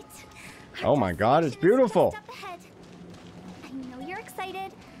site. Oh my god, it's beautiful. I know you're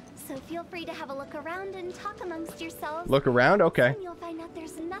excited, So feel free to have a look around and talk amongst yourselves. Look around? Okay. Soon you'll find out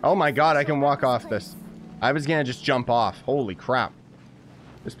there's nothing Oh my god, I special can about walk off place. this. I was gonna just jump off. Holy crap.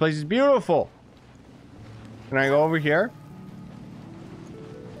 This place is beautiful. Can I go over here?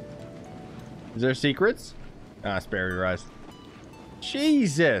 Is there secrets? Ah, spare your eyes.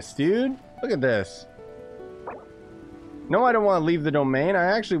 Jesus, dude. Look at this. No, I don't want to leave the domain.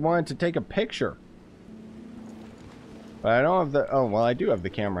 I actually wanted to take a picture. But I don't have the... Oh, well, I do have the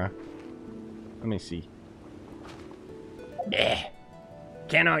camera. Let me see. Yeah.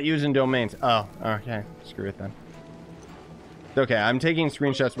 Cannot use in domains. Oh, okay. Screw it then. It's okay. I'm taking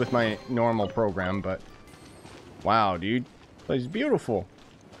screenshots with my normal program, but... Wow, dude. This place is beautiful.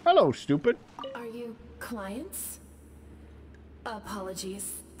 Hello, stupid. Are you clients?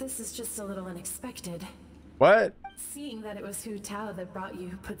 Apologies. This is just a little unexpected. What? Seeing that it was Hu Tao that brought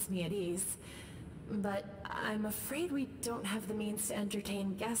you puts me at ease. But I'm afraid we don't have the means to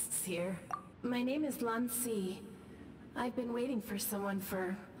entertain guests here. My name is Lan Si. I've been waiting for someone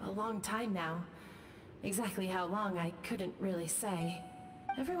for a long time now. Exactly how long, I couldn't really say.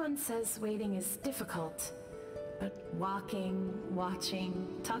 Everyone says waiting is difficult. But walking, watching,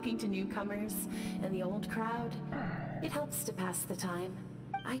 talking to newcomers, and the old crowd, it helps to pass the time.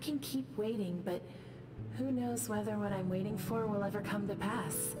 I can keep waiting, but who knows whether what I'm waiting for will ever come to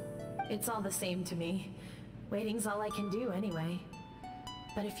pass. It's all the same to me. Waiting's all I can do anyway.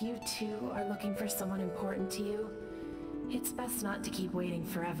 But if you too are looking for someone important to you, it's best not to keep waiting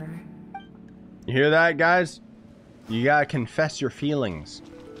forever. You hear that, guys? You gotta confess your feelings.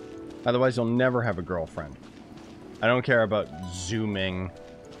 Otherwise, you'll never have a girlfriend. I don't care about zooming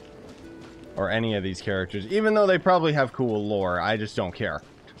or any of these characters, even though they probably have cool lore. I just don't care.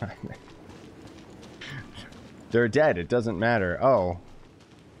 They're dead. It doesn't matter. Oh.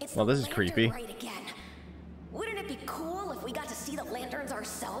 Well, this is creepy. Right again. Wouldn't it be cool if we got to see the lanterns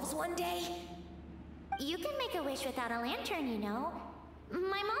ourselves one day? You can make a wish without a lantern, you know. My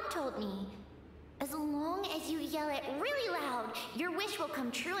mom told me. As long as you yell it really loud, your wish will come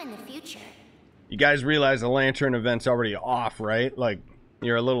true in the future. You guys realize the lantern event's already off, right? Like,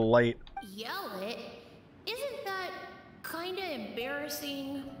 you're a little late. Yell it? Isn't that kinda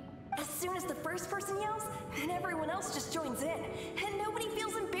embarrassing? As soon as the first person yells, and everyone else just joins in, and nobody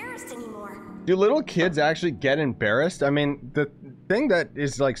feels embarrassed anymore. Do little kids actually get embarrassed? I mean, the thing that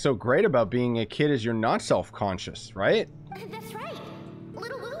is like so great about being a kid is you're not self-conscious, right? That's right.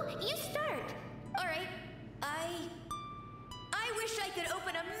 Little Wu, you start. All right. I wish I could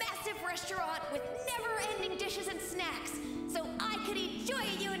open a massive restaurant with never-ending dishes and snacks, so I could eat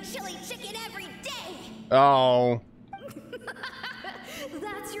Joy-You and chili chicken every day. Oh.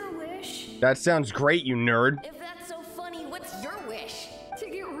 That's your wish? That sounds great, you nerd. If that's so funny, what's your wish? To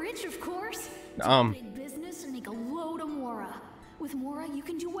get rich, of course. Big business and make a load of Mora. With Mora, you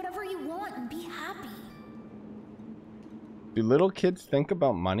can do whatever you want and be happy. Do little kids think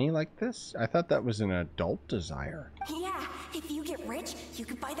about money like this? I thought that was an adult desire. Yeah, if you get rich, you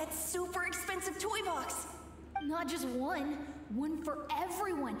could buy that super expensive toy box. Not just one. One for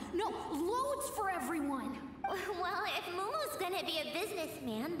everyone. No, loads for everyone. Well, if Momo's gonna be a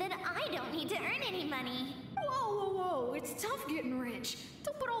businessman, then I don't need to earn any money. Whoa, whoa, whoa. It's tough getting rich.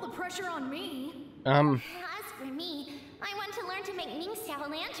 Don't put all the pressure on me. As for me, I want to learn to make Ming Xiao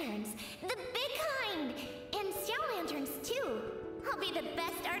lanterns. The big kind! And Xiao lanterns, too. I'll be the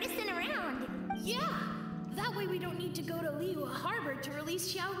best artisan around. Yeah! That way we don't need to go to Liyue Harbor to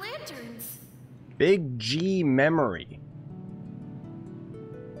release Xiao lanterns. Big G memory.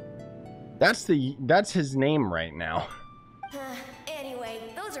 That's his name right now. Anyway,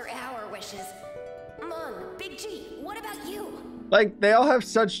 those are our wishes. Mung, Big G, what about you? Like, they all have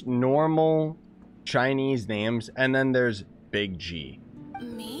such normal Chinese names, and then there's Big G.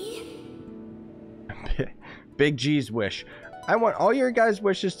 Me? Big G's wish. I want all your guys'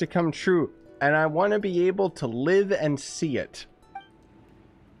 wishes to come true, and I want to be able to live and see it.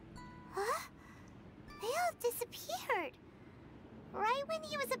 Huh? They all disappeared. Right when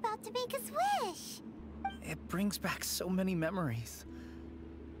he was about to make his wish. It brings back so many memories.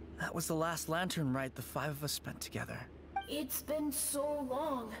 That was the last lantern ride the 5 of us spent together. It's been so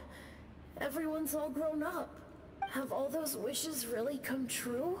long. Everyone's all grown up. Have all those wishes really come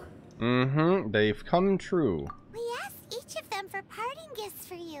true? Mm-hmm. They've come true. We asked each of them for parting gifts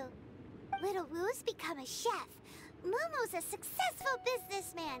for you. Little Wu's become a chef. Momo's a successful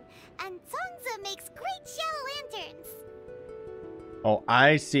businessman. And Zongza makes great shell lanterns. Oh,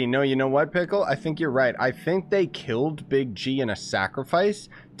 I see. No, you know what, Pickle? I think you're right. I think they killed Big G in a sacrifice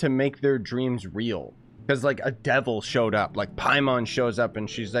to make their dreams real. Because, like, a devil showed up. Like, Paimon shows up and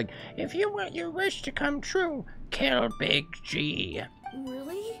she's like, if you want your wish to come true, kill Big G.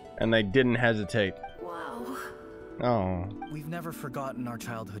 Really? And they didn't hesitate. Wow. Oh. We've never forgotten our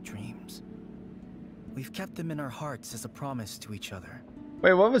childhood dreams. We've kept them in our hearts as a promise to each other.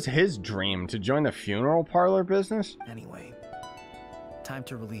 Wait, what was his dream? To join the funeral parlor business? Anyway, time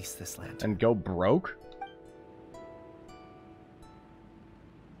to release this lantern. And go broke?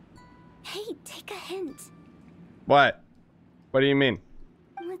 Hey, take a hint. What? What do you mean?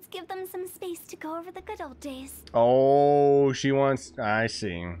 Let's give them some space to go over the good old days. Oh, she wants... I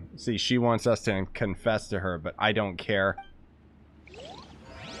see. See, she wants us to confess to her, but I don't care.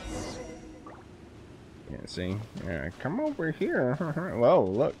 Yeah, see? Yeah, come over here. Whoa,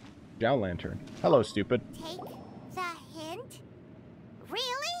 look. Jow lantern. Hello, stupid. Take the hint?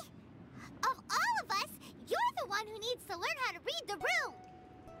 Really? Of all of us, you're the one who needs to learn how to read the room.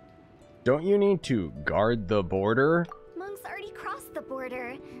 Don't you need to guard the border? Monk's already crossed the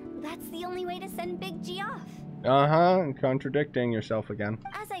border. That's the only way to send Big G off. Uh-huh, contradicting yourself again.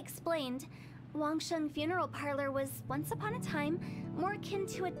 As I explained, Wangsheng Funeral Parlor was, once upon a time, more akin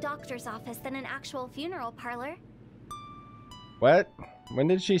to a doctor's office than an actual funeral parlor. What? When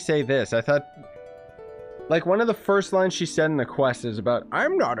did she say this? I thought... Like, one of the first lines she said in the quest is about,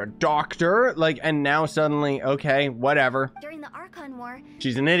 I'm not a doctor! Like, and now suddenly, okay, whatever. During the Archon War,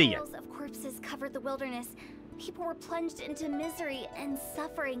 she's an idiot. piles of corpses covered the wilderness. People were plunged into misery and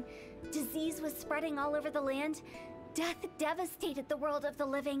suffering. Disease was spreading all over the land. Death devastated the world of the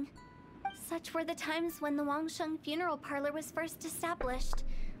living. Such were the times when the Wangsheng Funeral Parlor was first established.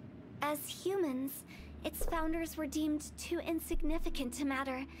 As humans, its founders were deemed too insignificant to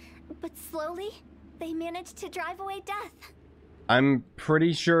matter, but slowly, they managed to drive away death. I'm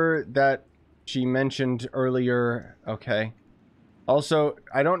pretty sure that she mentioned earlier... Okay. Also,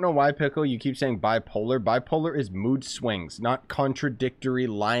 I don't know why, Pickle, you keep saying bipolar. Bipolar is mood swings, not contradictory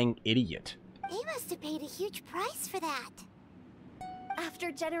lying idiot. They must have paid a huge price for that.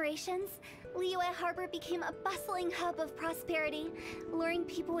 After generations, Liyue Harbor became a bustling hub of prosperity, luring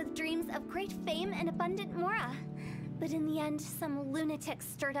people with dreams of great fame and abundant mora. But in the end, some lunatics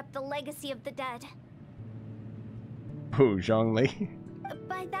stirred up the legacy of the dead. Who, Zhongli?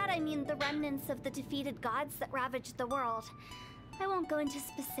 By that I mean the remnants of the defeated gods that ravaged the world. I won't go into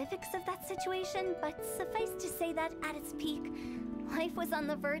specifics of that situation, but suffice to say that at its peak, life was on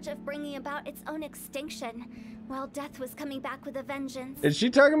the verge of bringing about its own extinction, while death was coming back with a vengeance. Is she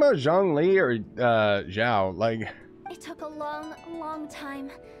talking about Zhongli or Zhao? Like... It took a long, long time.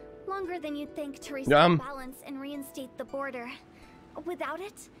 Longer than you'd think to restore balance and reinstate the border. Without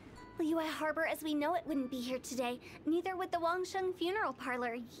it, Liyue Harbor as we know it wouldn't be here today. Neither would the Wangsheng Funeral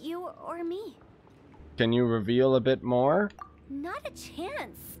Parlor, you or me. Can you reveal a bit more? Not a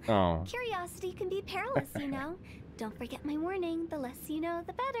chance. Oh. Curiosity can be perilous, you know. Don't forget my warning. The less you know,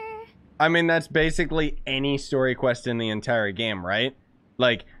 the better. I mean, that's basically any story quest in the entire game, right?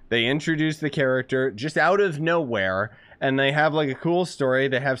 Like, they introduce the character just out of nowhere, and they have, like, a cool story.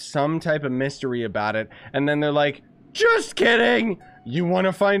 They have some type of mystery about it, and then they're like, just kidding! You want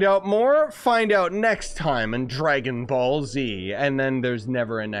to find out more? Find out next time in Dragon Ball Z. And then there's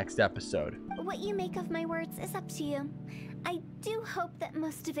never a next episode. What you make of my words is up to you. I do hope that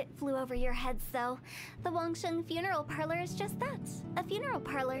most of it flew over your heads, though. The Wangsheng Funeral Parlor is just that. A funeral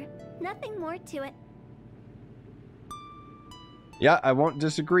parlor. Nothing more to it. Yeah, I won't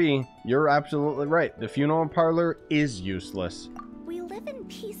disagree. You're absolutely right. The funeral parlor is useless. We live in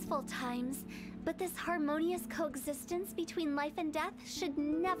peaceful times, but this harmonious coexistence between life and death should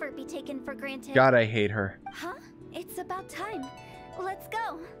never be taken for granted. God, I hate her. Huh? It's about time. Let's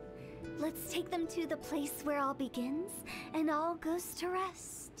go. Let's take them to the place where all begins and all goes to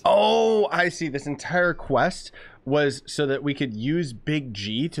rest. Oh, I see. This entire quest was so that we could use Big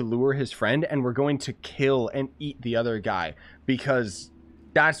G to lure his friend, and we're going to kill and eat the other guy because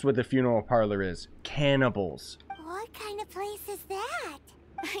that's what the funeral parlor is. Cannibals. What kind of place is that?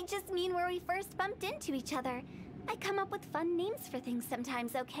 I just mean where we first bumped into each other. I come up with fun names for things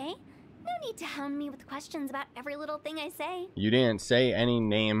sometimes, okay? No need to hound me with questions about every little thing I say. You didn't say any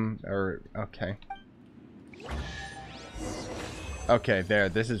name or... Okay. Okay, there.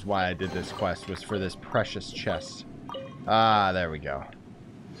 This is why I did this quest, was for this precious chest. Ah, there we go.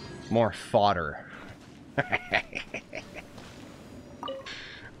 More fodder.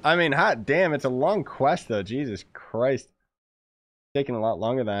 I mean, hot damn, it's a long quest, though. Jesus Christ. It's taking a lot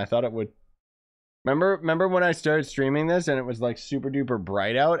longer than I thought it would. Remember when I started streaming this and it was like super duper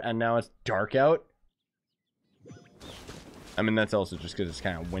bright out and now it's dark out? I mean, that's also just because it's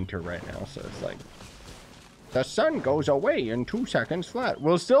kind of winter right now, so it's like the sun goes away in 2 seconds flat.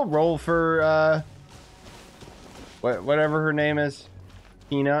 We'll still roll for whatever her name is.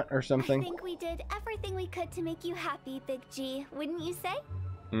 peanut or I something. think we did everything we could to make you happy, Big G, wouldn't you say?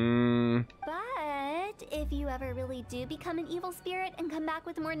 But if you ever really do become an evil spirit and come back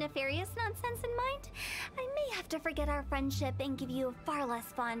with more nefarious nonsense in mind, I may have to forget our friendship and give you a far less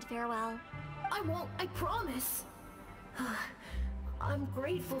fond farewell. I won't, I promise. I'm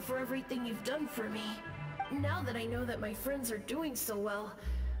grateful for everything you've done for me. Now that I know that my friends are doing so well,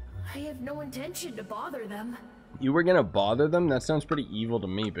 I have no intention to bother them. You were gonna bother them? That sounds pretty evil to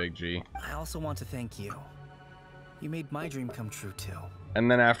me, Big G. I also want to thank you. You made my dream come true too. And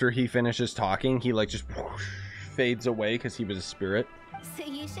then after he finishes talking, he like just whoosh, fades away because he was a spirit. So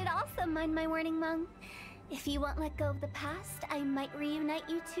you should also mind my warning, Mung. If you won't let go of the past, I might reunite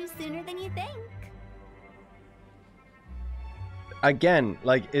you two sooner than you think. Again,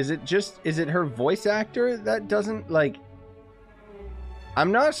 like, is it her voice actor that doesn't, like,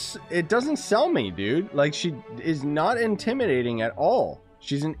 it doesn't sell me, dude. Like, she is not intimidating at all.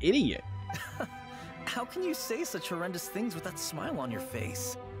 She's an idiot. How can you say such horrendous things with that smile on your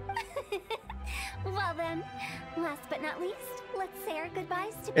face? Well then, last but not least, let's say our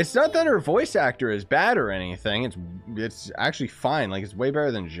goodbyes to It's not that her voice actor is bad or anything. It's actually fine. Like, it's way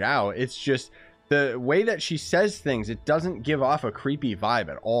better than Zhao. It's just the way that she says things, it doesn't give off a creepy vibe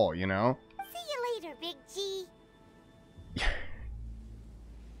at all, you know? See you later, Big G.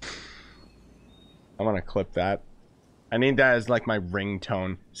 I'm gonna clip that. I need that as like my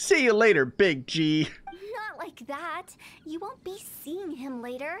ringtone. See you later, Big G. Not like that. You won't be seeing him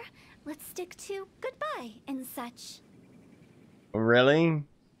later. Let's stick to goodbye and such. Really?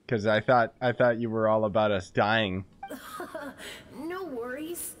 Because I thought you were all about us dying. No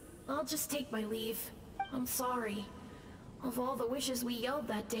worries. I'll just take my leave. I'm sorry. Of all the wishes we yelled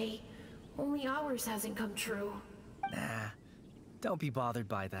that day, only ours hasn't come true. Nah, don't be bothered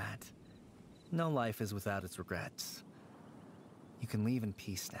by that. No life is without its regrets. You can leave in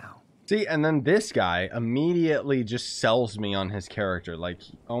peace now. See, and then this guy immediately just sells me on his character. Like,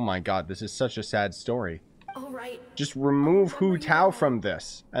 oh my god, this is such a sad story. All right. Just remove Hu Tao from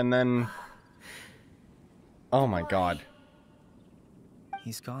this, and then... Oh my god.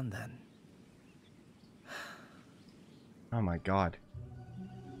 He's gone then. Oh my god.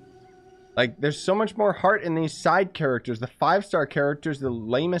 Like, there's so much more heart in these side characters. The 5-star character's the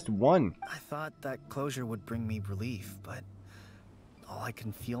lamest one. I thought that closure would bring me relief, but all I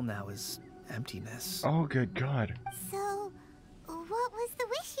can feel now is emptiness. Oh, good god. So, what was the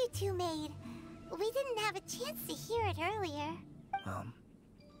wish you two made? We didn't have a chance to hear it earlier.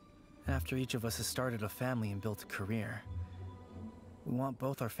 After each of us has started a family and built a career, we want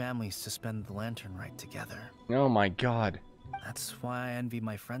both our families to spend the lantern rite together. Oh my god. That's why I envy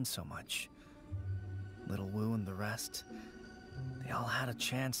my friends so much. Little Wu and the rest, they all had a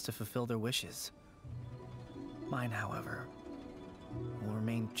chance to fulfill their wishes. Mine, however, will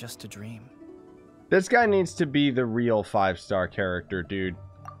remain just a dream. This guy needs to be the real 5-star character, dude.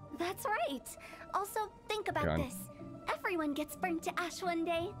 That's right. Also, think about this. Everyone gets burnt to ash one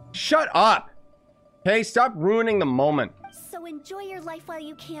day. Shut up! Hey, stop ruining the moment. So enjoy your life while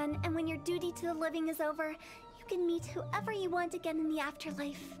you can, and when your duty to the living is over, you can meet whoever you want again in the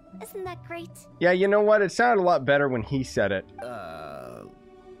afterlife. Isn't that great? Yeah, you know what? It sounded a lot better when he said it.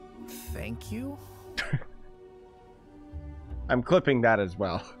 Thank you? I'm clipping that as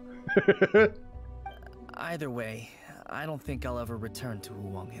well. Either way, I don't think I'll ever return to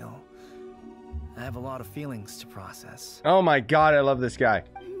Wangsheng. I have a lot of feelings to process. Oh my god, I love this guy.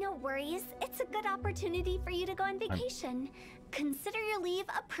 No worries. It's a good opportunity for you to go on vacation. Consider your leave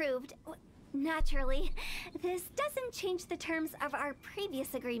approved. Naturally, this doesn't change the terms of our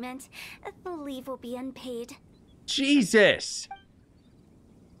previous agreement. The leave will be unpaid. Jesus!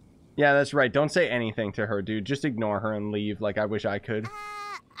 Yeah, that's right. Don't say anything to her, dude. Just ignore her and leave like I wish I could.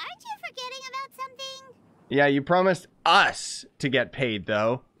 Aren't you forgetting about something? Yeah, you promised us to get paid,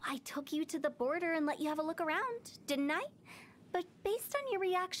 though. I took you to the border and let you have a look around, didn't I? But based on your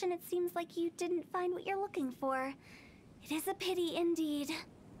reaction, it seems like you didn't find what you're looking for. It is a pity indeed.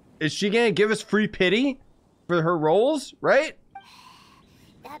 Is she gonna give us free pity for her roles, right?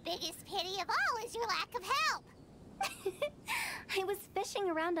 The biggest pity of all is your lack of help. I was fishing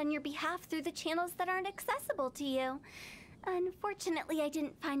around on your behalf through the channels that aren't accessible to you. Unfortunately, I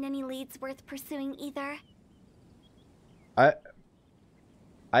didn't find any leads worth pursuing either.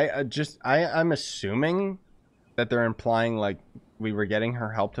 I'm assuming that they're implying like we were getting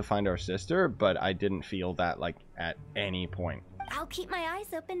her help to find our sister, but I didn't feel that like at any point. I'll keep my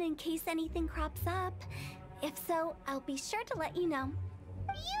eyes open in case anything crops up. If so, I'll be sure to let you know.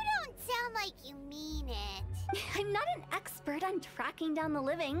 You don't sound like you mean it. I'm not an expert on tracking down the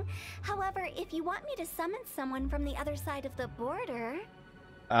living. However, if you want me to summon someone from the other side of the border...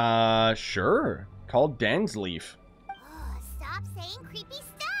 Sure. Called Dan's Leaf. Oh, stop saying creepy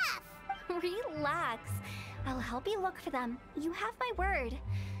stuff. Relax. I'll help you look for them. You have my word.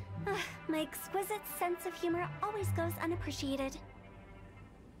 My exquisite sense of humor always goes unappreciated.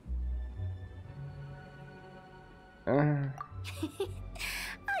 I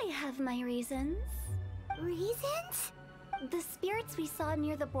have my reasons. Reasons? The spirits we saw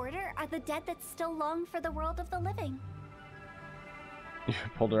near the border are the dead that still long for the world of the living. You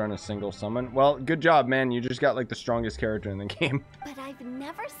pulled her on a single summon. Well, good job, man. You just got like the strongest character in the game. But I've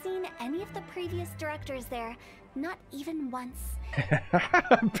never seen any of the previous directors there. Not even once.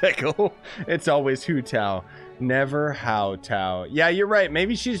 Pickle. It's always Hu Tao. Never Hu Tao. Yeah, you're right.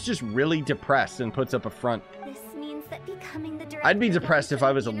 Maybe she's just really depressed and puts up a front. This means that becoming the director I'd be depressed if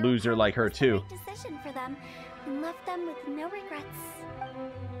I was a loser like her too. Decision for them and left them with no regrets.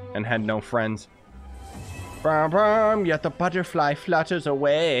 And had no friends. Brum, brum, yet the butterfly flutters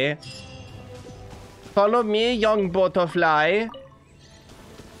away. Follow me, young butterfly.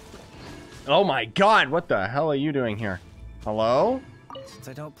 Oh my god, what the hell are you doing here? Hello? Since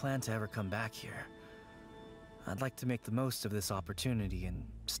I don't plan to ever come back here, I'd like to make the most of this opportunity and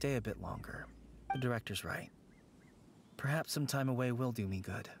stay a bit longer. The director's right. Perhaps some time away will do me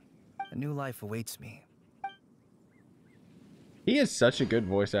good. A new life awaits me. He is such a good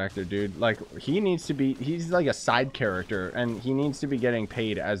voice actor, dude. Like, he needs to be... He's like a side character, and he needs to be getting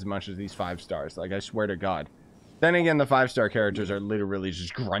paid as much as these 5 stars. Like, I swear to God. Then again, the 5-star characters are literally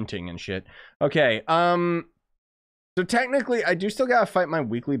just grunting and shit. Okay, so technically, I do still gotta fight my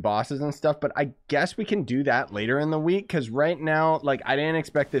weekly bosses and stuff, but I guess we can do that later in the week, because right now, like, I didn't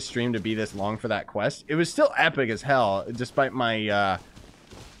expect this stream to be this long for that quest. It was still epic as hell, despite my,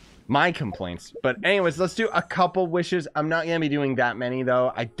 my complaints. But anyways, let's do a couple wishes. I'm not gonna be doing that many,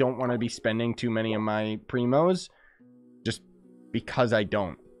 though. I don't want to be spending too many of my primos, just because I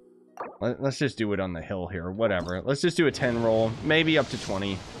don't. Let's just do it on the hill here. Whatever. Let's just do a 10 roll. Maybe up to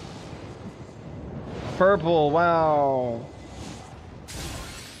 20. Purple. Wow.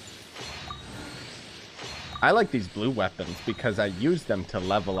 I like these blue weapons because I use them to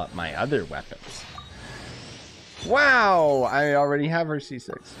level up my other weapons. Wow. I already have her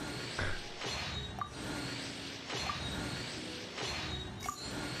C6.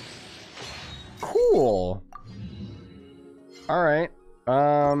 Cool. All right.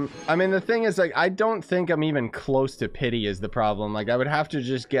 I mean, the thing is, like, I don't think I'm even close to pity is the problem. Like, I would have to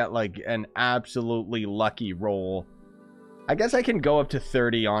just get, like, an absolutely lucky roll. I guess I can go up to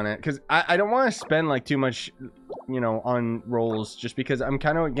 30 on it, because I don't want to spend, like, too much, you know, on rolls, just because I'm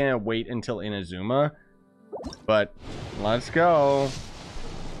kind of gonna wait until Inazuma. But, let's go.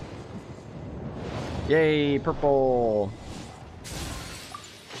 Yay, purple.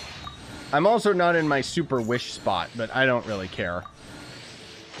 I'm also not in my super wish spot, but I don't really care.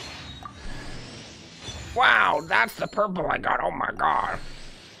 Wow, that's the purple I got. Oh my god.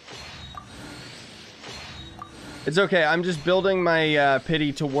 It's okay. I'm just building my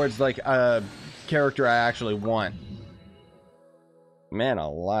pity towards like a character I actually want. Man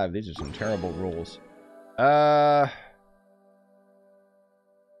alive, these are some terrible rules. Yeah,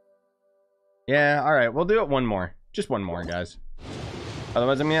 alright. We'll do it one more. Just one more, guys.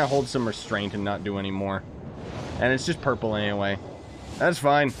 Otherwise, I'm gonna hold some restraint and not do any more. And it's just purple anyway. That's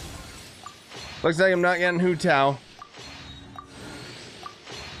fine. Looks like I'm not getting Hu Tao.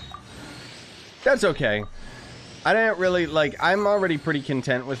 That's okay. I didn't really, like, I'm already pretty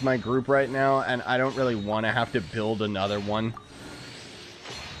content with my group right now, and I don't really want to have to build another one.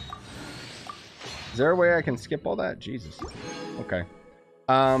 Is there a way I can skip all that? Jesus. Okay.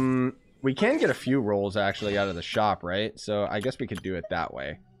 We can get a few rolls, actually, out of the shop, right? So, I guess we could do it that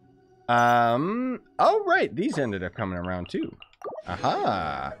way. Oh, right. These ended up coming around, too.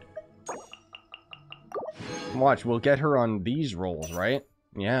 Aha. Watch, we'll get her on these rolls, right?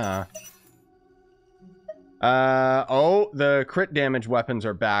 Yeah. Oh, the crit damage weapons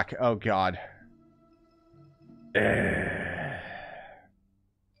are back. Oh, God.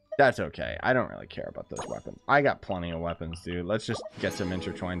 That's okay. I don't really care about those weapons. I got plenty of weapons, dude. Let's just get some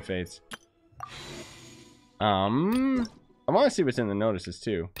intertwined fates. I want to see what's in the notices,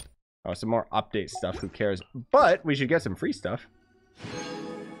 too. Oh, some more update stuff. Who cares? But we should get some free stuff.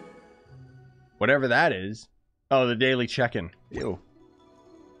 Whatever that is. Oh, the daily check-in. Ew.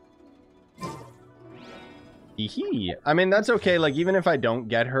 I mean, that's okay. Like, even if I don't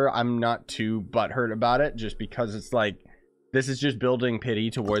get her, I'm not too butthurt about it. Just because it's like, this is just building pity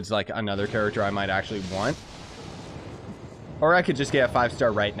towards, like, another character I might actually want. Or I could just get a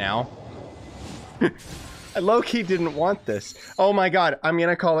 5-star right now. I low-key didn't want this. Oh my god, I'm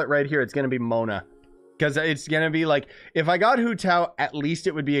gonna call it right here. It's gonna be Mona. Because it's gonna be like, if I got Hu Tao, at least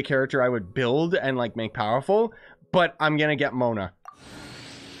it would be a character I would build and like make powerful. But I'm gonna get Mona.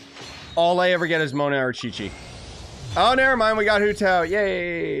 All I ever get is Mona or Chi-Chi. Oh, never mind, we got Hu Tao.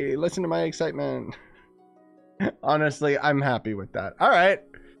 Yay! Listen to my excitement. Honestly, I'm happy with that. All right,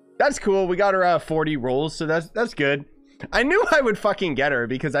 that's cool. We got her 40 rolls, so that's good. I knew I would fucking get her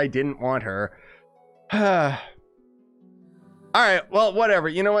because I didn't want her. All right, well, whatever.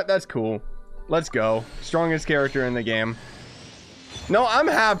 You know what? That's cool. Let's go. Strongest character in the game. No, I'm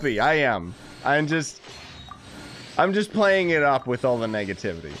happy. I am. I'm just playing it up with all the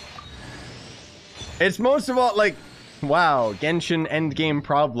negativity. It's most of all like, wow, Genshin endgame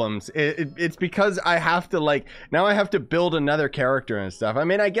problems. It's because I have to like, now I have to build another character and stuff. I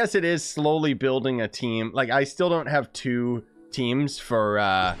mean, I guess it is slowly building a team. Like, I still don't have 2 teams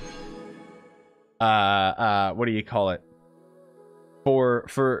for what do you call it? For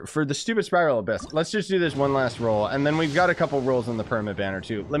the stupid Spiral Abyss. Let's just do this one last roll, and then we've got a couple rolls in the perma banner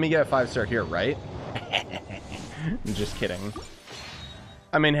too. Let me get a 5-star here, right? I'm just kidding.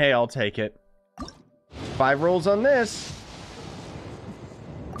 I mean, hey, I'll take it. 5 rolls on this.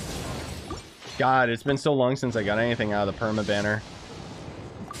 God, it's been so long since I got anything out of the perma banner.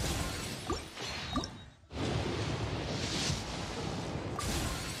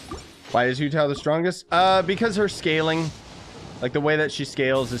 Why is Hu Tao the strongest? Because her scaling, like the way that she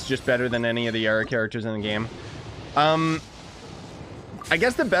scales, is just better than any of the Yara characters in the game. I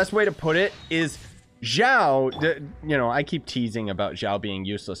guess the best way to put it is Xiao, you know, I keep teasing about Xiao being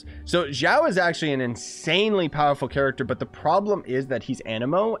useless. So Xiao is actually an insanely powerful character, but the problem is that he's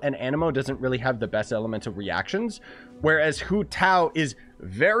Anemo, and Anemo doesn't really have the best elemental reactions, whereas Hu Tao is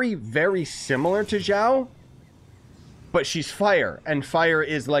very, very similar to Xiao, but she's fire, and fire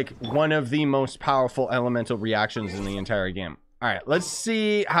is like one of the most powerful elemental reactions in the entire game. All right, let's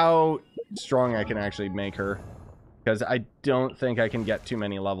see how strong I can actually make her, because I don't think I can get too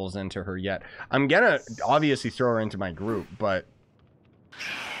many levels into her yet. I'm gonna obviously throw her into my group, but...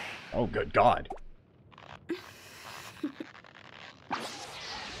 oh, good God.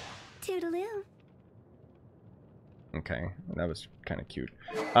 Toodaloo. Okay, that was kind of cute.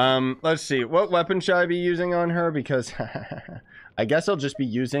 Let's see. What weapon should I be using on her? Because I guess I'll just be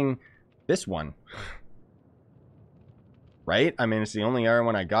using this one. Right? I mean, it's the only other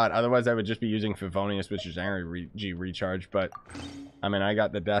one I got. Otherwise, I would just be using Favonius, which is Energy Recharge. But, I mean, I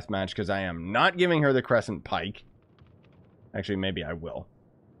got the Deathmatch because I am not giving her the Crescent Pike. Actually, maybe I will.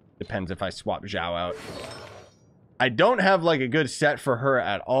 Depends if I swap Xiao out. I don't have, like, a good set for her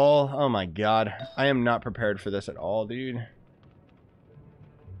at all. Oh, my God. I am not prepared for this at all, dude.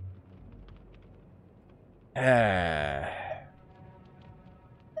 I'm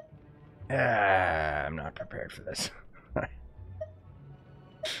not prepared for this.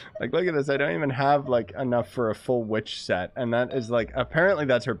 Like, look at this. I don't even have, like, enough for a full witch set. And that is, like, apparently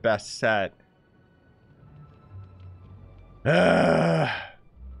that's her best set. That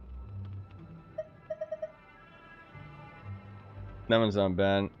one's not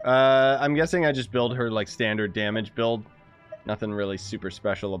bad. I'm guessing I just build her, like, standard damage build. Nothing really super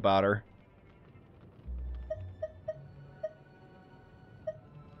special about her.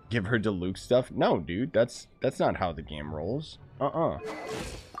 Give her Diluc stuff? No, dude. That's not how the game rolls.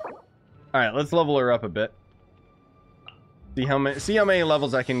 Alright, let's level her up a bit. See how many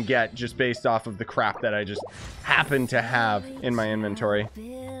levels I can get just based off of the crap that I just happen to have in my inventory.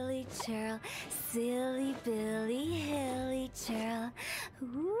 Billy Churl, silly Billy Hilly Churl.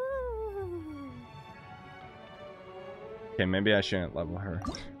 Ooh. Okay, maybe I shouldn't level her.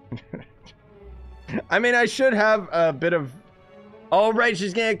 I mean, I should have a bit of... oh, right,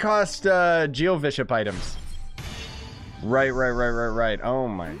 she's gonna cost Geovishap items. Right. Oh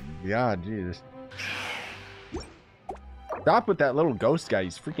my God, Jesus. Stop with that little ghost guy.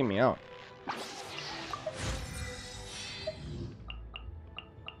 He's freaking me out.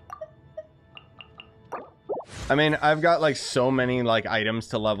 I mean, I've got like so many like items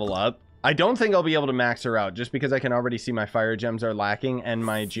to level up. I don't think I'll be able to max her out just because I can already see my fire gems are lacking and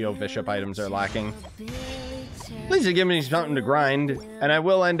my Geovishap items are lacking. At least it gives me something to grind, and I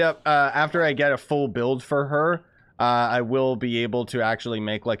will end up after I get a full build for her. I will be able to actually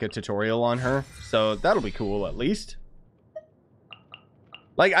make like a tutorial on her, so that'll be cool at least.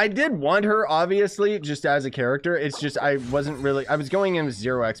 Like, I did want her obviously just as a character. It's just I wasn't really, I was going in with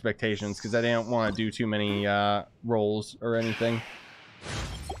zero expectations because I didn't want to do too many rolls or anything.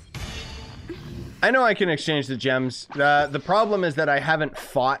 I know I can exchange the gems. The problem is that I haven't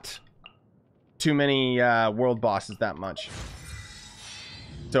fought too many world bosses that much,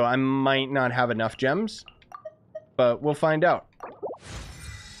 so I might not have enough gems. But we'll find out.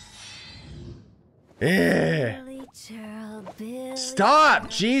 Stop!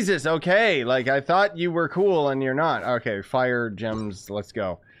 Jesus, okay. Like, I thought you were cool and you're not. Okay, fire gems, let's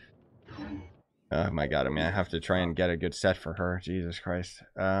go. Oh my god, I mean, I have to try and get a good set for her. Jesus Christ.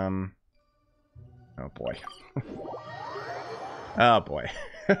 Oh boy. Oh boy.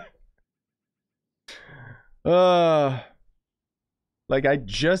 Like I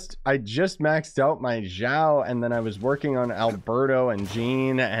just maxed out my Zhao, and then I was working on Alberto and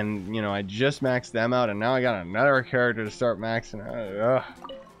Jean, and you know, I just maxed them out, and now I got another character to start maxing out.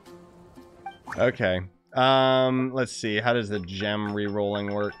 Okay. Let's see. How does the gem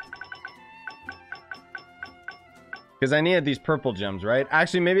re-rolling work? Because I needed these purple gems, right?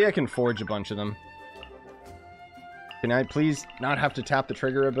 Actually, maybe I can forge a bunch of them. Can I please not have to tap the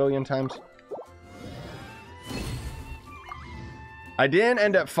trigger a billion times? I didn't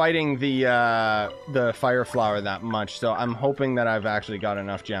end up fighting the fire flower that much, so I'm hoping that I've actually got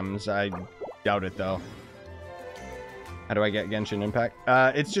enough gems. I doubt it, though. How do I get Genshin Impact?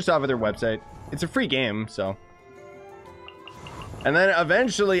 It's just off of their website. It's a free game, so. And then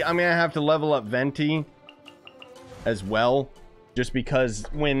eventually, I'm gonna have to level up Venti as well, just because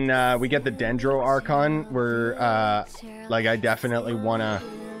when we get the Dendro Archon, we're like, I definitely want to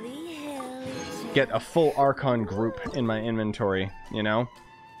get a full Archon group in my inventory, you know?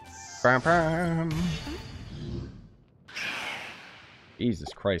 Bam, bam. Jesus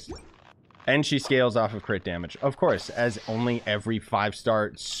Christ. And she scales off of crit damage, of course, as only every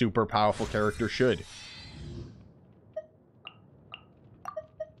 5-star super powerful character should.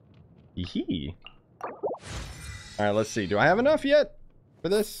 Hee. Alright, let's see. Do I have enough yet for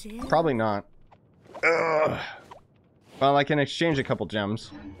this? Probably not. Ugh. Well, I can exchange a couple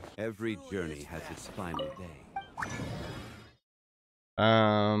gems. Every journey has its final day.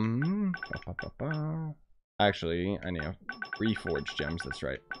 Actually, I need to reforge gems. That's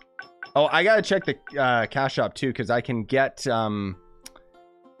right. Oh, I gotta check the cash shop too, because I can get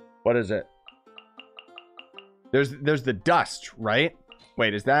what is it? There's the dust, right?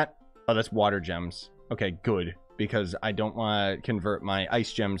 Wait, is that? Oh, that's water gems. Okay, good, because I don't want to convert my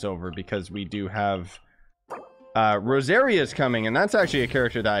ice gems over, because we do have Rosaria's coming, and that's actually a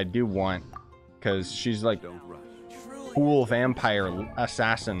character that I do want, because she's like cool vampire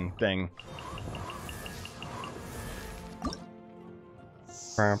assassin thing.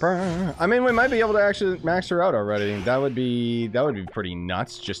 I mean, we might be able to actually max her out already. That would be pretty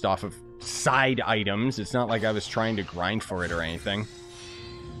nuts, just off of side items. It's not like I was trying to grind for it or anything.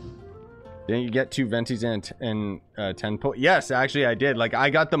 Didn't you get 2 Ventis and 10 pull? Yes, actually I did. Like, I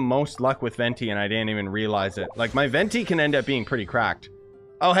got the most luck with Venti and I didn't even realize it. Like, my Venti can end up being pretty cracked.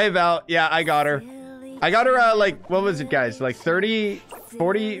 Oh, hey Val. Yeah, I got her. I got her, like, what was it, guys? Like 30,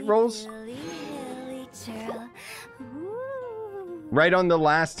 40 rolls? Right on the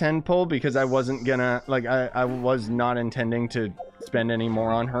last 10 pull, because I wasn't gonna, like, I was not intending to spend any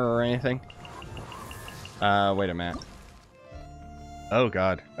more on her or anything. Wait a minute. Oh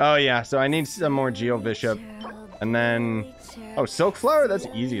god. Oh yeah, so I need some more Geo Bishop. And then, oh, Silk Flower? That's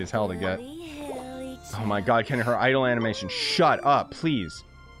easy as hell to get. Oh my god, can her idle animation shut up, please?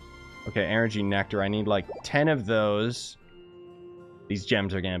 Okay, Energy Nectar. I need like 10 of those. These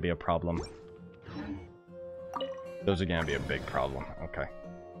gems are gonna be a problem. Those are gonna be a big problem. Okay.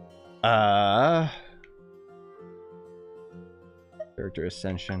 Character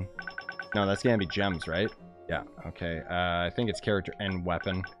Ascension. No, that's gonna be gems, right? Yeah, okay. I think it's character and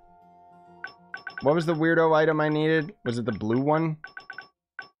weapon. What was the weirdo item I needed? Was it the blue one?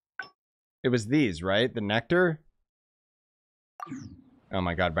 It was these, right? The nectar? Oh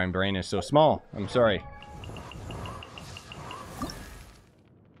my god, my brain is so small. I'm sorry.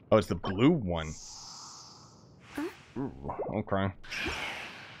 Oh, it's the blue one. Ooh, okay.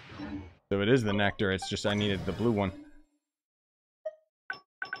 So it is the nectar, it's just I needed the blue one.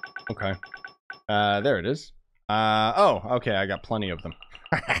 Okay. There it is. Oh, okay, I got plenty of them.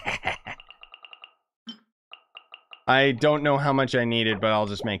 I don't know how much I needed, but I'll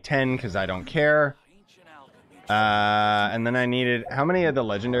just make 10, because I don't care. And then I needed... How many of the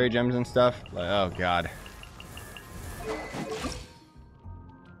legendary gems and stuff? Oh, god.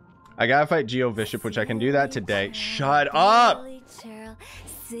 I gotta fight Geo Bishop, which I can do that today. Shut up!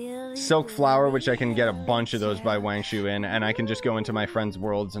 Silk Flower, which I can get a bunch of those by Wangsheng in, and I can just go into my friends'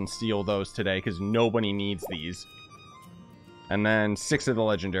 worlds and steal those today, because nobody needs these. And then 6 of the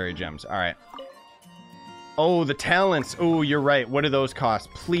legendary gems. Alright. Oh, the talents! Oh, you're right. What do those cost?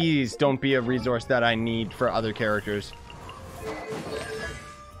 Please don't be a resource that I need for other characters.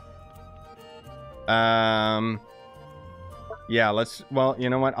 Yeah, let's... Well, you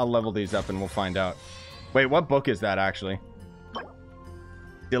know what? I'll level these up and we'll find out. Wait, what book is that, actually?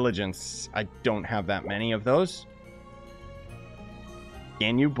 Diligence. I don't have that many of those.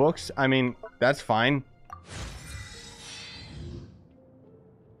 Ganyu books? I mean, that's fine.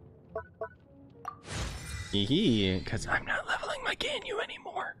 Because I'm not leveling my Ganyu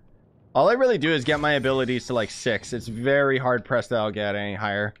anymore. All I really do is get my abilities to like 6. It's very hard pressed that I'll get any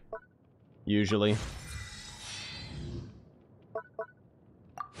higher. Usually.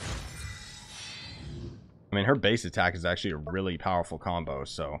 I mean, her base attack is actually a really powerful combo,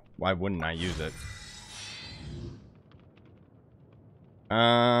 so why wouldn't I use it?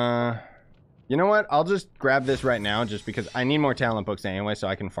 You know what? I'll just grab this right now just because I need more talent books anyway, so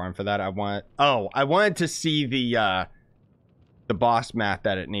I can farm for that. I wanted to see the boss mat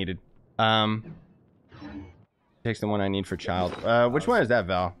that it needed. Takes the one I need for child. Which one is that,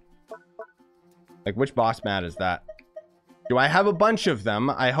 Val? Like, which boss mat is that? Do I have a bunch of them?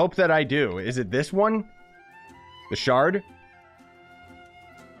 I hope that I do. Is it this one? The shard?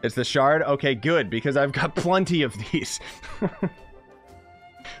 It's the shard? Okay, good, because I've got plenty of these.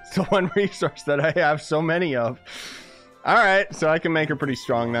 It's the one resource that I have so many of. Alright, so I can make her pretty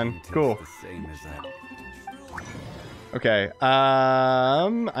strong then. Cool. Okay,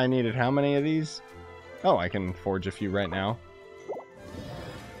 I needed how many of these? Oh, I can forge a few right now.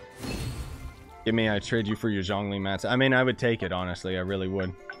 Give me, I trade you for your Zhongli mats. I mean, I would take it, honestly. I really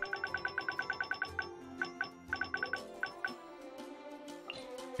would.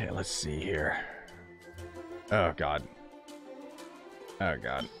 Okay, let's see here. Oh, God. Oh,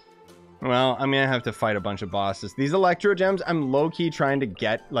 God. Well, I'm gonna have to fight a bunch of bosses. These Electro Gems, I'm low-key trying to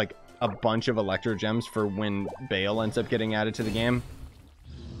get, like, a bunch of Electro Gems for when Bale ends up getting added to the game.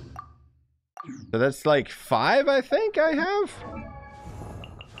 So that's, like, 5, I think I have?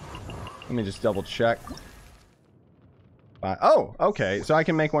 Let me just double check. Oh, okay. So I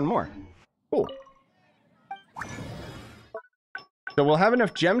can make one more. Cool. So we'll have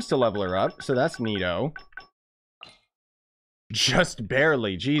enough gems to level her up. So that's neato. Just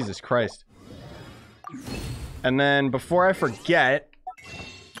barely. Jesus Christ. And then before I forget,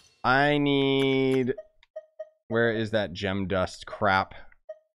 I need... Where is that gem dust crap?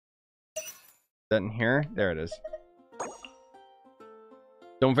 Is that in here? There it is.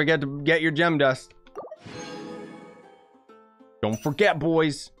 Don't forget to get your gem dust. Don't forget,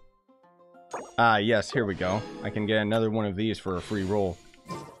 boys. Ah, yes, here we go. I can get another one of these for a free roll.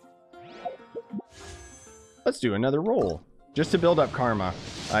 Let's do another roll. Just to build up karma.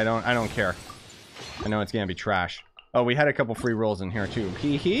 I don't care. I know it's gonna be trash. Oh, we had a couple free rolls in here too.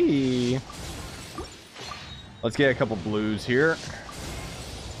 Hee hee. Let's get a couple blues here.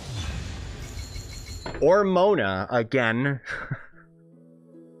 Or Mona again.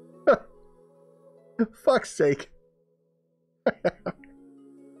 Fuck's sake.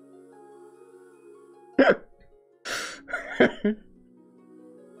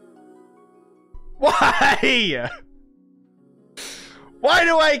 Why? Why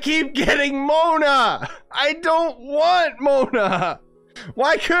do I keep getting Mona? I don't want Mona.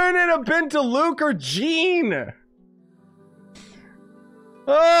 Why couldn't it have been to Luke or Jean?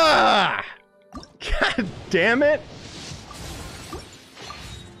 Ah! God damn it.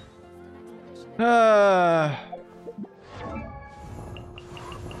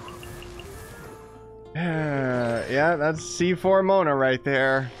 Yeah, that's C4 Mona right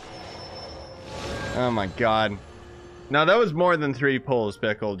there. Oh my god. Now that was more than 3 pulls,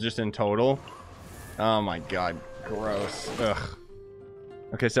 Pickle, just in total. Oh my god, gross. Ugh.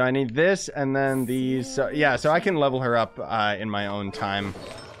 Okay, so I need this and then these. So, yeah, so I can level her up in my own time.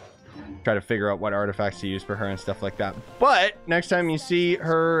 Try to figure out what artifacts to use for her and stuff like that. But next time you see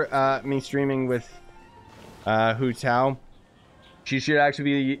her, me streaming with Hu Tao, she should actually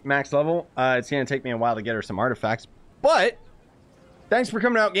be max level. It's going to take me a while to get her some artifacts. But thanks for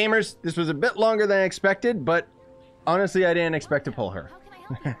coming out, gamers. This was a bit longer than I expected, but honestly, I didn't expect to pull her.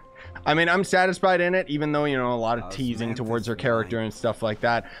 I mean, I'm satisfied in it, even though, you know, a lot of teasing towards her character and stuff like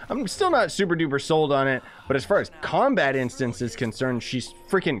that. I'm still not super duper sold on it, but as far as combat instance is concerned, she's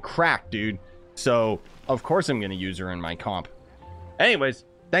freaking cracked, dude. So, of course I'm going to use her in my comp. Anyways,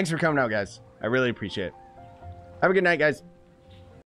 thanks for coming out, guys. I really appreciate it. Have a good night, guys.